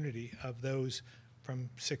community of those from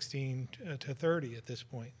 16 to 30 at this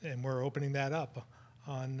point, and we're opening that up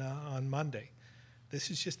on Monday. This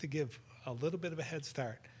is just to give a little bit of a head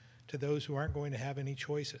start to those who aren't going to have any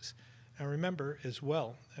choices. Now remember as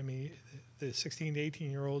well, I mean, the 16 to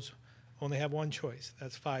 18-year-olds only have one choice,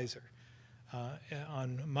 that's Pfizer.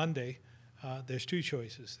 On Monday, there's two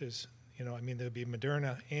choices. There's, you know, I mean, there'll be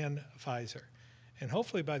Moderna and Pfizer. And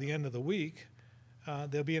hopefully by the end of the week,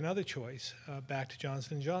 there'll be another choice back to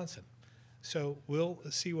Johnson & Johnson. So we'll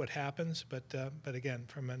see what happens, but again,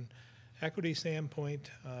 from an equity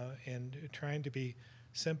standpoint and trying to be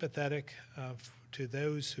sympathetic to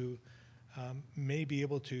those who may be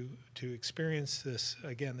able to experience this,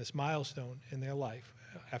 again, this milestone in their life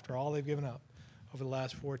after all they've given up over the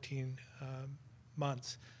last 14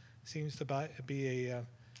 months, seems to be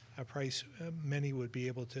a price many would be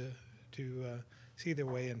able to see their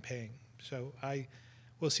way in paying. So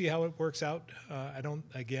we'll see how it works out.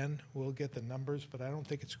 We'll get the numbers, but I don't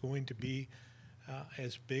think it's going to be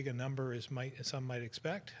as big a number as some might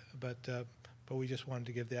expect. But we just wanted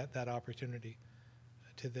to give that opportunity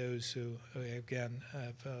to those who, again,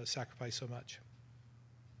 have sacrificed so much.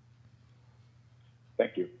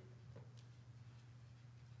 Thank you.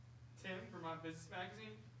 Tim, Vermont Business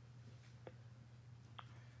Magazine.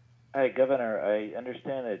 Hi, Governor. I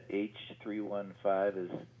understand that H315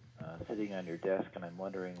 is sitting on your desk, and I'm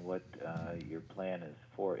wondering what your plan is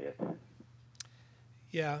for it.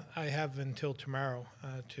 Yeah, I have until tomorrow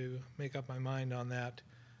to make up my mind on that.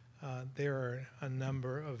 There are a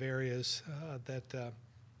number of areas that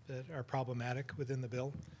are problematic within the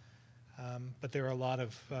bill, but there are a lot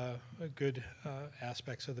of good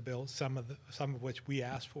aspects of the bill, some of which we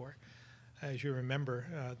asked for. As you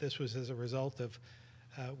remember, this was as a result of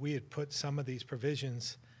we had put some of these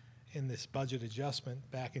provisions in this budget adjustment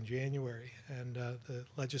back in January, and the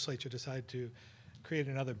legislature decided to create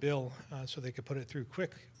another bill so they could put it through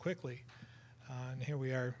quickly. And here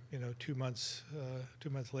we are, 2 months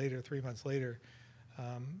later, 3 months later,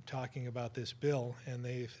 talking about this bill, and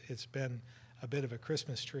it's been a bit of a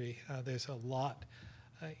Christmas tree. There's a lot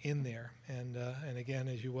in there, and again,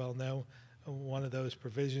 as you well know, one of those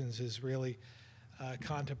provisions is really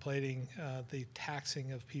contemplating the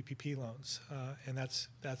taxing of PPP loans, and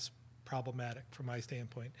that's problematic from my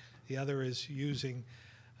standpoint. The other is using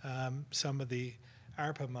some of the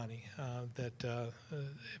ARPA money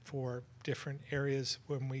for different areas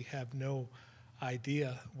when we have no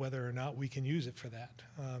idea whether or not we can use it for that.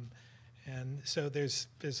 And so there's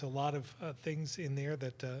a lot of things in there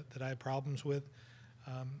that I have problems with.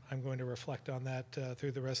 I'm going to reflect on that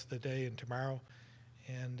through the rest of the day and tomorrow,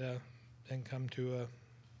 and then come to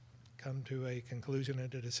a conclusion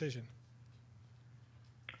and a decision.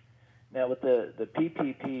 Now, with the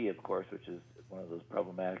PPP, of course, which is one of those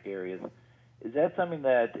problematic areas, is that something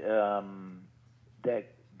that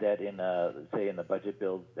that in say in the budget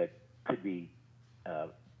bill that could be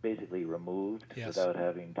basically removed without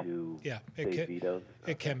having to face vetoes?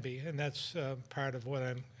 It can be, and that's part of what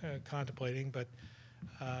I'm contemplating, but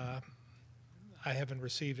I haven't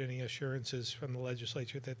received any assurances from the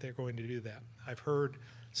legislature that they're going to do that. I've heard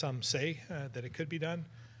some say that it could be done.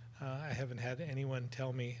 I haven't had anyone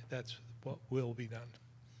tell me that's what will be done,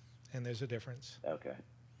 and there's a difference. Okay.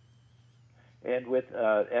 And with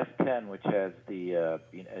S10, which has the,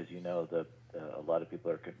 as you know, a lot of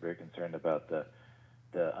people are very concerned about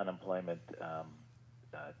the unemployment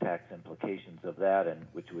tax implications of that, and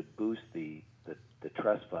which would boost the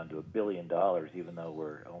trust fund to $1 billion, even though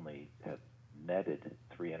we're only have netted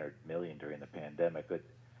 $300 million during the pandemic. But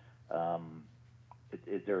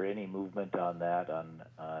is there any movement on that, on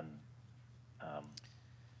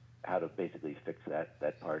how to basically fix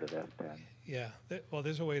that part of S10? Yeah, well,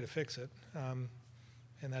 there's a way to fix it,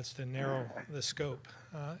 and that's to narrow the scope,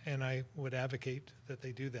 and I would advocate that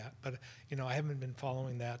they do that. But, I haven't been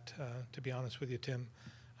following that, to be honest with you, Tim.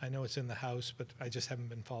 I know it's in the House, but I just haven't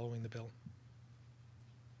been following the bill.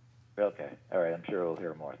 Okay, all right, I'm sure we'll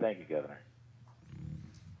hear more. Thank you, Governor.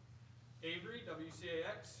 Avery,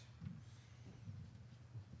 WCAX.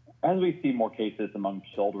 As we see more cases among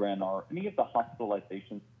children, are any of the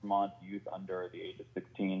hospitalizations in Vermont youth under the age of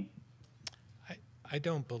 16? I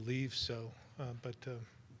don't believe so, but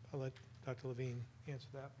I'll let Dr. Levine answer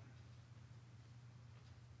that.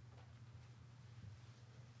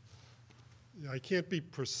 Yeah, I can't be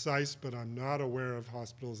precise, but I'm not aware of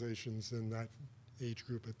hospitalizations in that age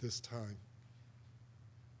group at this time.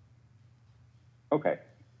 Okay.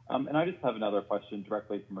 And I just have another question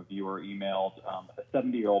directly from a viewer emailed. A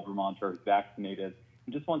 70-year-old Vermonter is vaccinated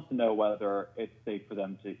and just wants to know whether it's safe for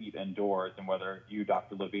them to eat indoors and whether you,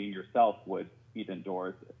 Dr. Levine, yourself would eat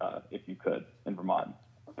indoors if you could in Vermont,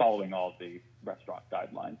 following all the restaurant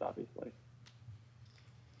guidelines, obviously.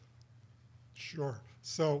 Sure.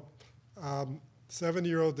 So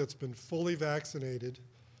 70-year-old that's been fully vaccinated,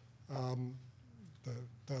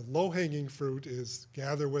 the low-hanging fruit is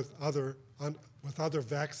gather with other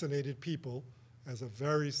vaccinated people as a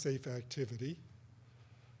very safe activity.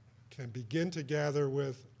 Can begin to gather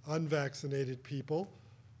with unvaccinated people,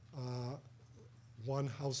 one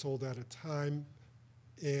household at a time,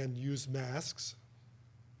 and use masks.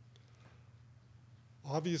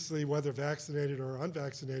 Obviously, whether vaccinated or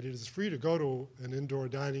unvaccinated, is free to go to an indoor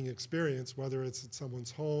dining experience, whether it's at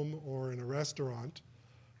someone's home or in a restaurant,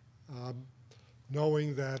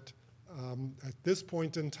 knowing that at this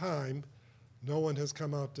point in time, no one has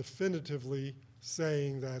come out definitively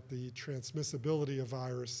saying that the transmissibility of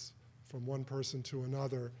virus from one person to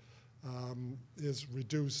another is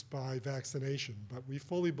reduced by vaccination. But we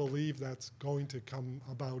fully believe that's going to come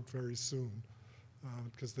about very soon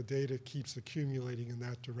because the data keeps accumulating in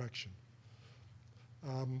that direction.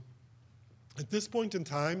 At this point in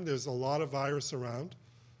time, there's a lot of virus around,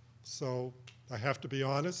 so I have to be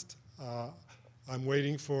honest. I'm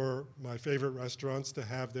waiting for my favorite restaurants to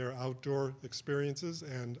have their outdoor experiences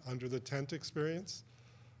and under the tent experience,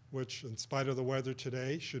 which in spite of the weather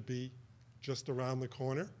today should be just around the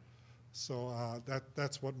corner. So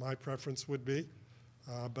that's what my preference would be.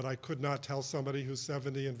 But I could not tell somebody who's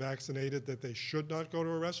 70 and vaccinated that they should not go to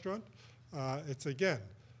a restaurant. It's, again,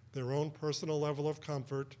 their own personal level of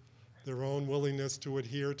comfort, their own willingness to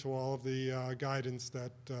adhere to all of the guidance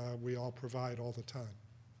that we all provide all the time.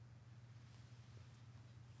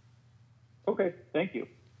 Okay, thank you.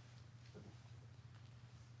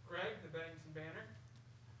 Greg, the Bennington Banner.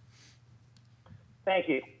 Thank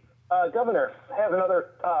you. Governor, I have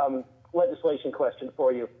another legislation question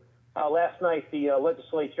for you. last night the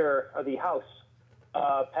legislature, the House,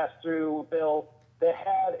 passed through a bill that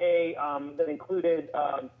had that included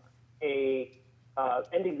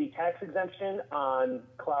ending the tax exemption on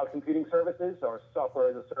cloud computing services or software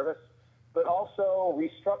as a service, but also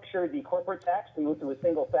restructured the corporate tax to move to a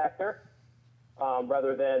single factor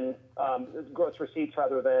rather than gross receipts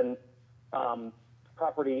rather than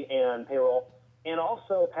property and payroll, and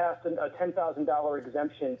also passed a $10,000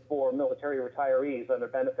 exemption for military retirees on their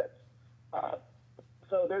benefits.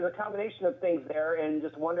 So there's a combination of things there, and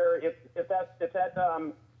just wonder if that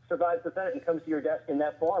survives the Senate and comes to your desk in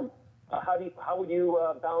that form. How would you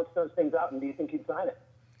balance those things out, and do you think you'd sign it?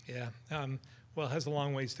 Yeah, well, it has a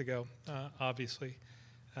long ways to go, obviously.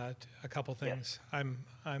 A couple things. Yeah.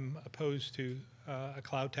 I'm opposed to a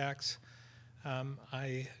cloud tax.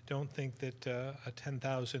 I don't think that a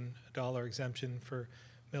 $10,000 exemption for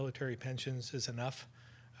military pensions is enough.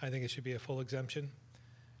 I think it should be a full exemption.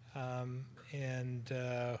 And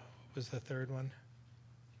what was the third one?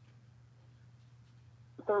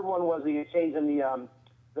 The third one was the change in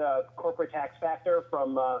the corporate tax factor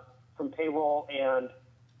from payroll and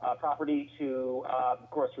property to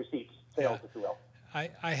gross receipts, sales, if you will.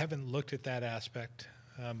 I haven't looked at that aspect,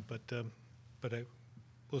 but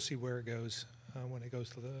we'll see where it goes when it goes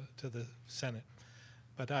to the Senate.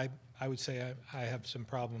 But I would say I have some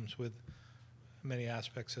problems with many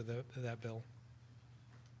aspects of that bill.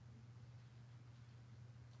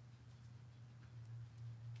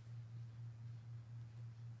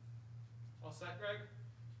 All set, Greg?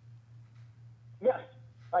 Yes,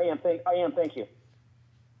 I am. Thank you.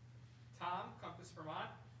 Tom, Compass, Vermont.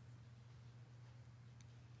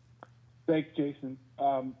 Thanks, Jason.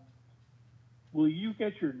 Will you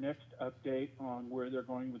get your next update on where they're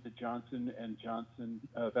going with the Johnson & Johnson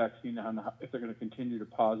vaccine, if they're going to continue to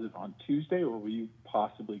pause it on Tuesday, or will you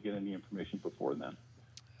possibly get any information before then?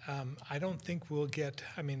 I don't think we'll get,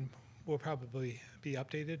 we'll probably be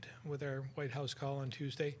updated with our White House call on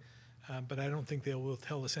Tuesday, but I don't think they will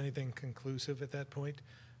tell us anything conclusive at that point.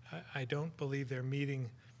 I don't believe they're meeting.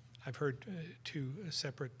 I've heard two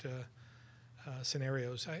separate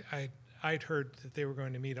scenarios. I'd heard that they were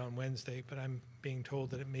going to meet on Wednesday, but I'm being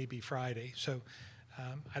told that it may be Friday. So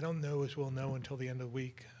I don't know as we'll know until the end of the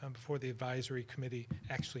week before the advisory committee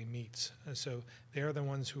actually meets. So they're the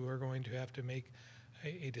ones who are going to have to make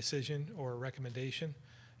a decision or a recommendation.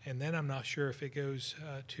 And then I'm not sure if it goes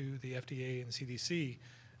to the FDA and CDC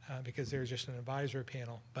because they're just an advisory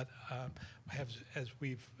panel. But as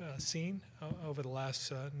we've seen over the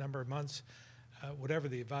last number of months, whatever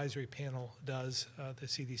the advisory panel does, the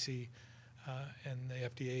CDC and the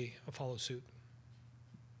FDA follow suit.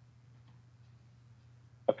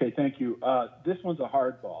 Okay, thank you. This one's a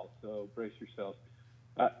hardball, so brace yourselves.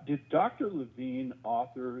 Did Dr. Levine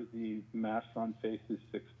author the masks on faces,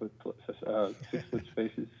 6 foot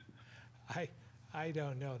spaces? I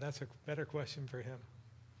don't know. That's a better question for him.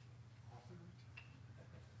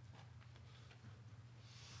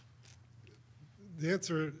 The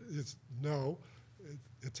answer is no.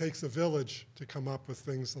 It takes a village to come up with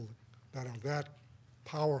things that are that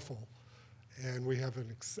powerful. And we have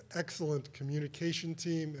an excellent communication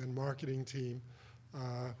team and marketing team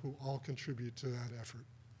who all contribute to that effort.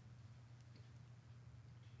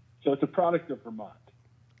 So it's a product of Vermont?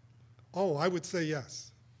 Oh, I would say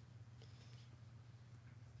yes.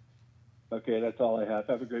 Okay, that's all I have.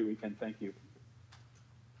 Have a great weekend. Thank you.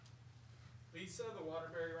 Lisa, the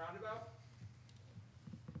Waterbury Roundabout.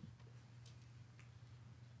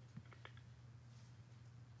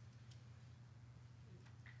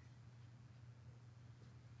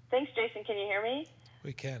 Thanks, Jason. Can you hear me?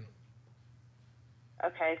 We can.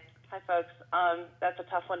 Okay. Hi, folks. That's a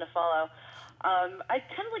tough one to follow. I'd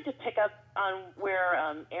kind of like to pick up on where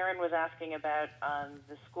Aaron was asking about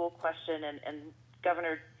the school question and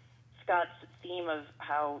Governor Scott's theme of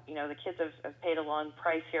how, the kids have paid a long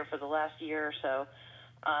price here for the last year or so,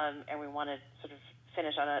 and we want to sort of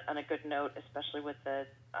finish on a good note, especially with the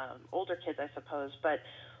older kids, I suppose. But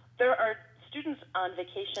there are students on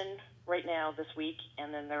vacation right now this week,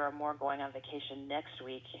 and then there are more going on vacation next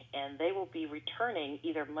week, and they will be returning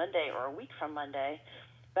either Monday or a week from Monday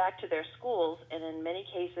back to their schools, and in many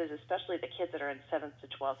cases, especially the kids that are in 7th to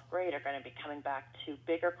 12th grade, are going to be coming back to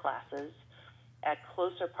bigger classes at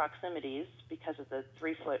closer proximities because of the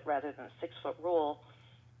 3-foot rather than 6-foot rule.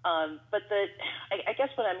 But I guess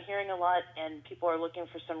what I'm hearing a lot, and people are looking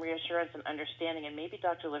for some reassurance and understanding, and maybe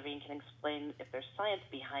Dr. Levine can explain if there's science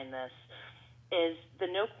behind this, is the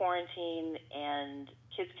no quarantine and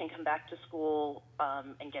kids can come back to school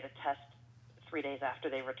and get a test 3 days after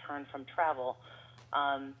they return from travel.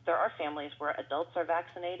 There are families where adults are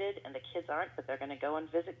vaccinated and the kids aren't, but they're going to go and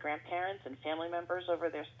visit grandparents and family members over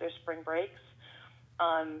their spring breaks.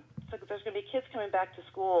 So there's going to be kids coming back to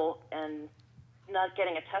school and not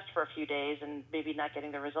getting a test for a few days and maybe not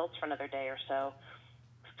getting the results for another day or so.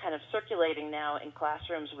 It's kind of circulating now in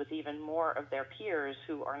classrooms with even more of their peers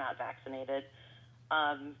who are not vaccinated.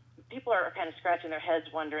 People are kind of scratching their heads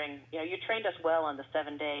wondering, you trained us well on the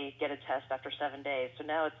 7-day get a test after 7 days, so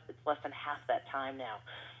now it's less than half that time now.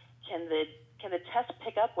 Can the test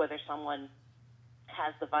pick up whether someone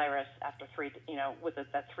has the virus after with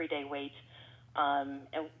that 3-day wait? And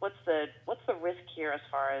what's the risk here as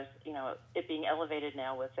far as it being elevated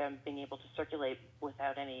now with them being able to circulate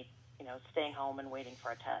without any staying home and waiting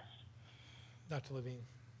for a test? Dr. Levine.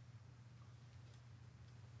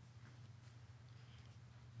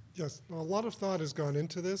 Yes, a lot of thought has gone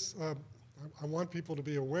into this. I want people to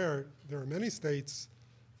be aware there are many states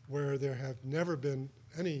where there have never been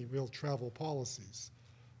any real travel policies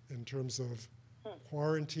in terms of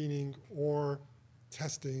quarantining or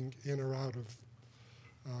testing in or out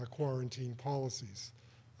of quarantine policies.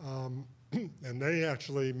 And they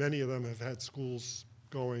actually, many of them have had schools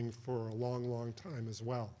going for a long, long time as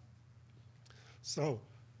well. So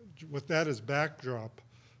with that as backdrop,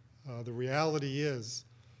 the reality is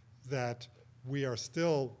that we are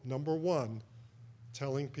still, number one,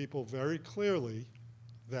 telling people very clearly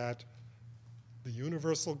that the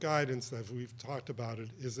universal guidance that we've talked about it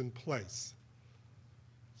is in place.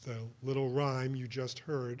 The little rhyme you just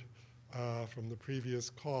heard from the previous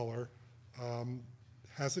caller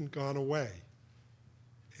hasn't gone away.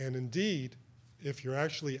 And indeed, if you're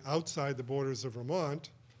actually outside the borders of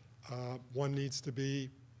Vermont, one needs to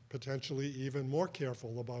be potentially even more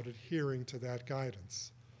careful about adhering to that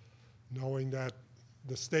guidance, knowing that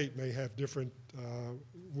the state may have different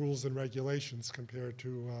rules and regulations compared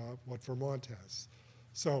to what Vermont has.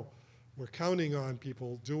 So we're counting on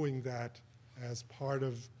people doing that as part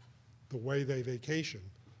of the way they vacation,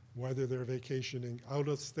 whether they're vacationing out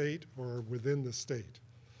of state or within the state.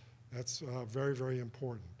 That's very, very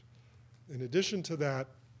important. In addition to that,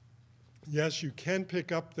 yes, you can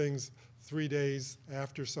pick up things 3 days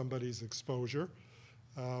after somebody's exposure.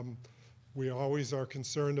 We always are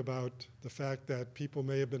concerned about the fact that people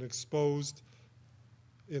may have been exposed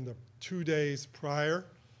in the 2 days prior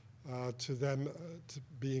to them to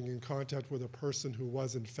being in contact with a person who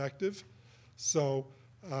was infective. So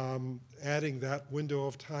adding that window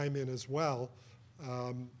of time in as well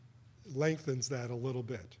lengthens that a little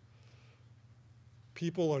bit.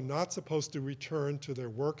 People are not supposed to return to their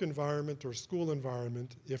work environment or school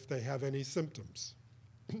environment if they have any symptoms.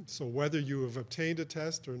 So whether you have obtained a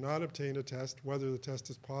test or not obtained a test, whether the test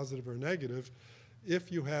is positive or negative, if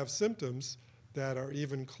you have symptoms that are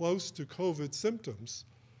even close to COVID symptoms,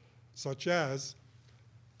 such as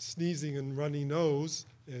sneezing and runny nose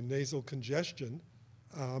and nasal congestion,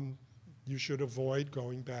 you should avoid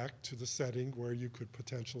going back to the setting where you could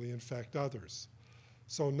potentially infect others.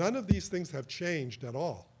 So none of these things have changed at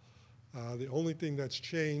all. The only thing that's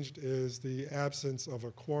changed is the absence of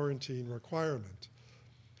a quarantine requirement.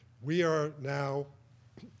 We are now,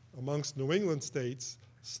 amongst New England states,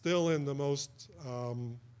 still in the most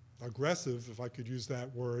aggressive, if I could use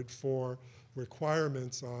that word, for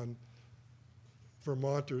requirements on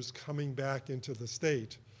Vermonters coming back into the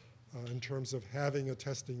state in terms of having a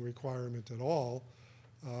testing requirement at all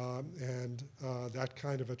and that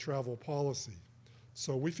kind of a travel policy.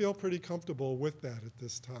 So we feel pretty comfortable with that at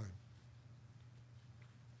this time.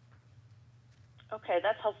 Okay,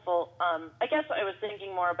 that's helpful. I guess I was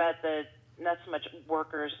thinking more about not so much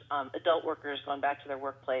workers, adult workers going back to their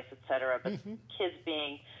workplace, et cetera, but kids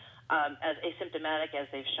being as asymptomatic as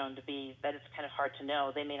they've shown to be, that it's kind of hard to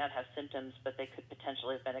know. They may not have symptoms, but they could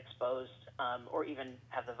potentially have been exposed or even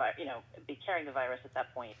have the be carrying the virus at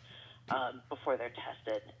that point before they're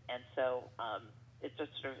tested. And so it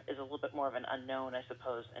just sort of is a little bit more of an unknown, I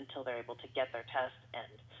suppose, until they're able to get their test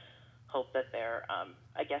and hope that they're,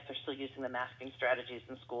 I guess they're still using the masking strategies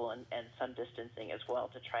in school and some distancing as well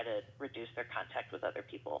to try to reduce their contact with other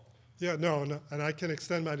people. Yeah, no, and I can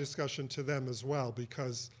extend my discussion to them as well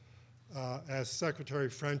because as Secretary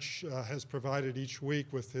French has provided each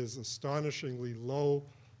week with his astonishingly low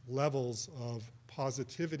levels of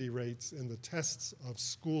positivity rates in the tests of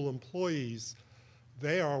school employees,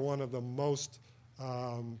 they are one of the most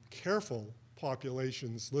careful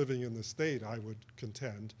populations living in the state, I would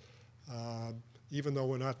contend. Even though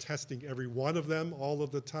we're not testing every one of them all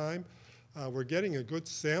of the time, we're getting a good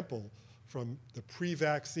sample from the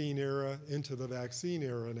pre-vaccine era into the vaccine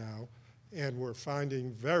era now, and we're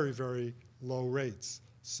finding very, very low rates.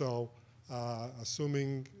 So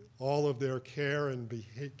assuming all of their care and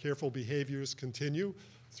careful behaviors continue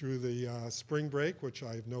through the spring break, which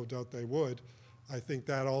I have no doubt they would, I think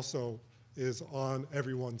that also is on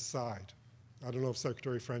everyone's side. I don't know if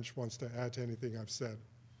Secretary French wants to add to anything I've said.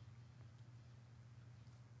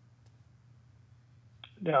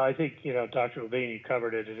 No, I think, Dr. Levine, you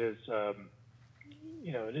covered it. It is,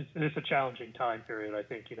 it is a challenging time period, I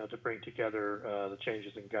think, to bring together the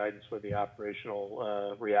changes in guidance with the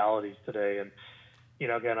operational realities today. And,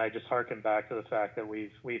 again, I just harken back to the fact that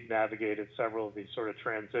we've navigated several of these sort of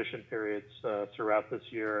transition periods throughout this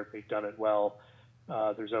year. We've done it well.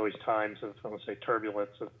 There's always times of, I want to say,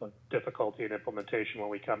 turbulence, of difficulty in implementation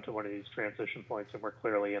when we come to one of these transition points, and we're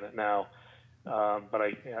clearly in it now. But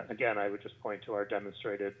I would just point to our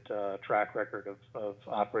demonstrated track record of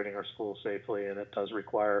operating our schools safely, and it does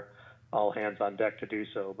require all hands on deck to do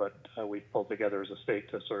so. But we've pulled together as a state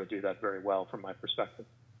to sort of do that very well from my perspective.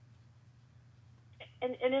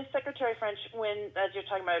 And if Secretary French, as you're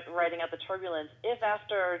talking about writing out the turbulence, if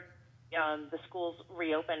after the schools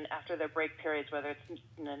reopen after their break periods, whether it's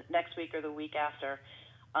next week or the week after,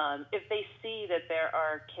 if they see that there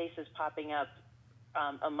are cases popping up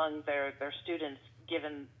among their students,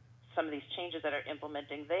 given some of these changes that are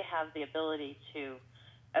implementing, they have the ability to,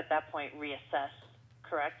 at that point, reassess,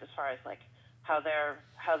 correct, as far as like how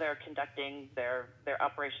they're conducting their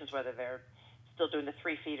operations, whether they're still doing the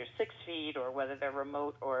 3 feet or 6 feet, or whether they're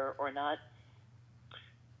remote or not?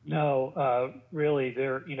 No, really,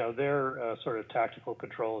 their sort of tactical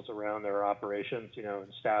controls around their operations,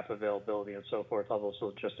 and staff availability and so forth, all those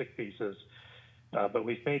logistic pieces. But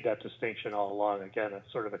we've made that distinction all along. Again,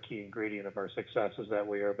 it's sort of a key ingredient of our success is that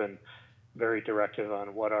we have been very directive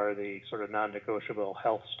on what are the sort of non-negotiable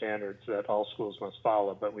health standards that all schools must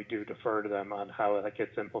follow, but we do defer to them on how that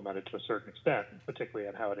gets implemented to a certain extent, particularly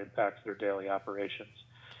on how it impacts their daily operations.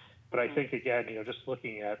 But I think, again, just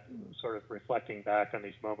looking at sort of reflecting back on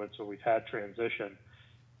these moments where we've had transition,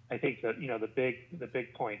 I think that, the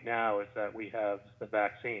big point now is that we have the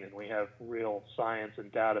vaccine and we have real science and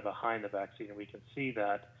data behind the vaccine. And we can see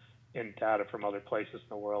that in data from other places in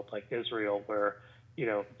the world, like Israel, where,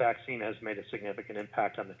 vaccine has made a significant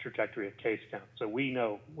impact on the trajectory of case count. So we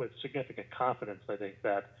know with significant confidence, I think,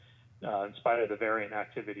 that in spite of the variant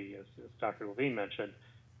activity, as Dr. Levine mentioned,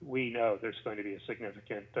 we know there's going to be a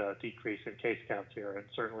significant decrease in case counts here. And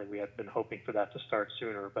certainly we have been hoping for that to start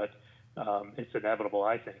sooner, but it's inevitable,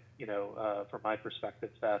 I think, from my perspective,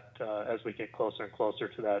 that as we get closer and closer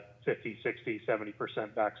to that 50, 60,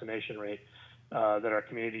 70% vaccination rate, that our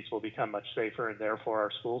communities will become much safer, and therefore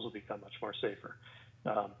our schools will become much more safer.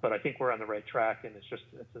 But I think we're on the right track, and it's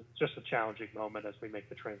just a challenging moment as we make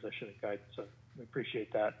the transition in guidance. So we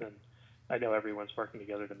appreciate that, and I know everyone's working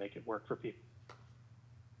together to make it work for people.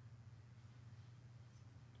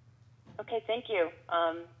 Okay, thank you.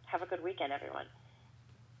 Have a good weekend, everyone.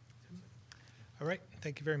 All right,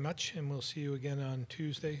 thank you very much, and we'll see you again on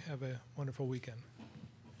Tuesday. Have a wonderful weekend.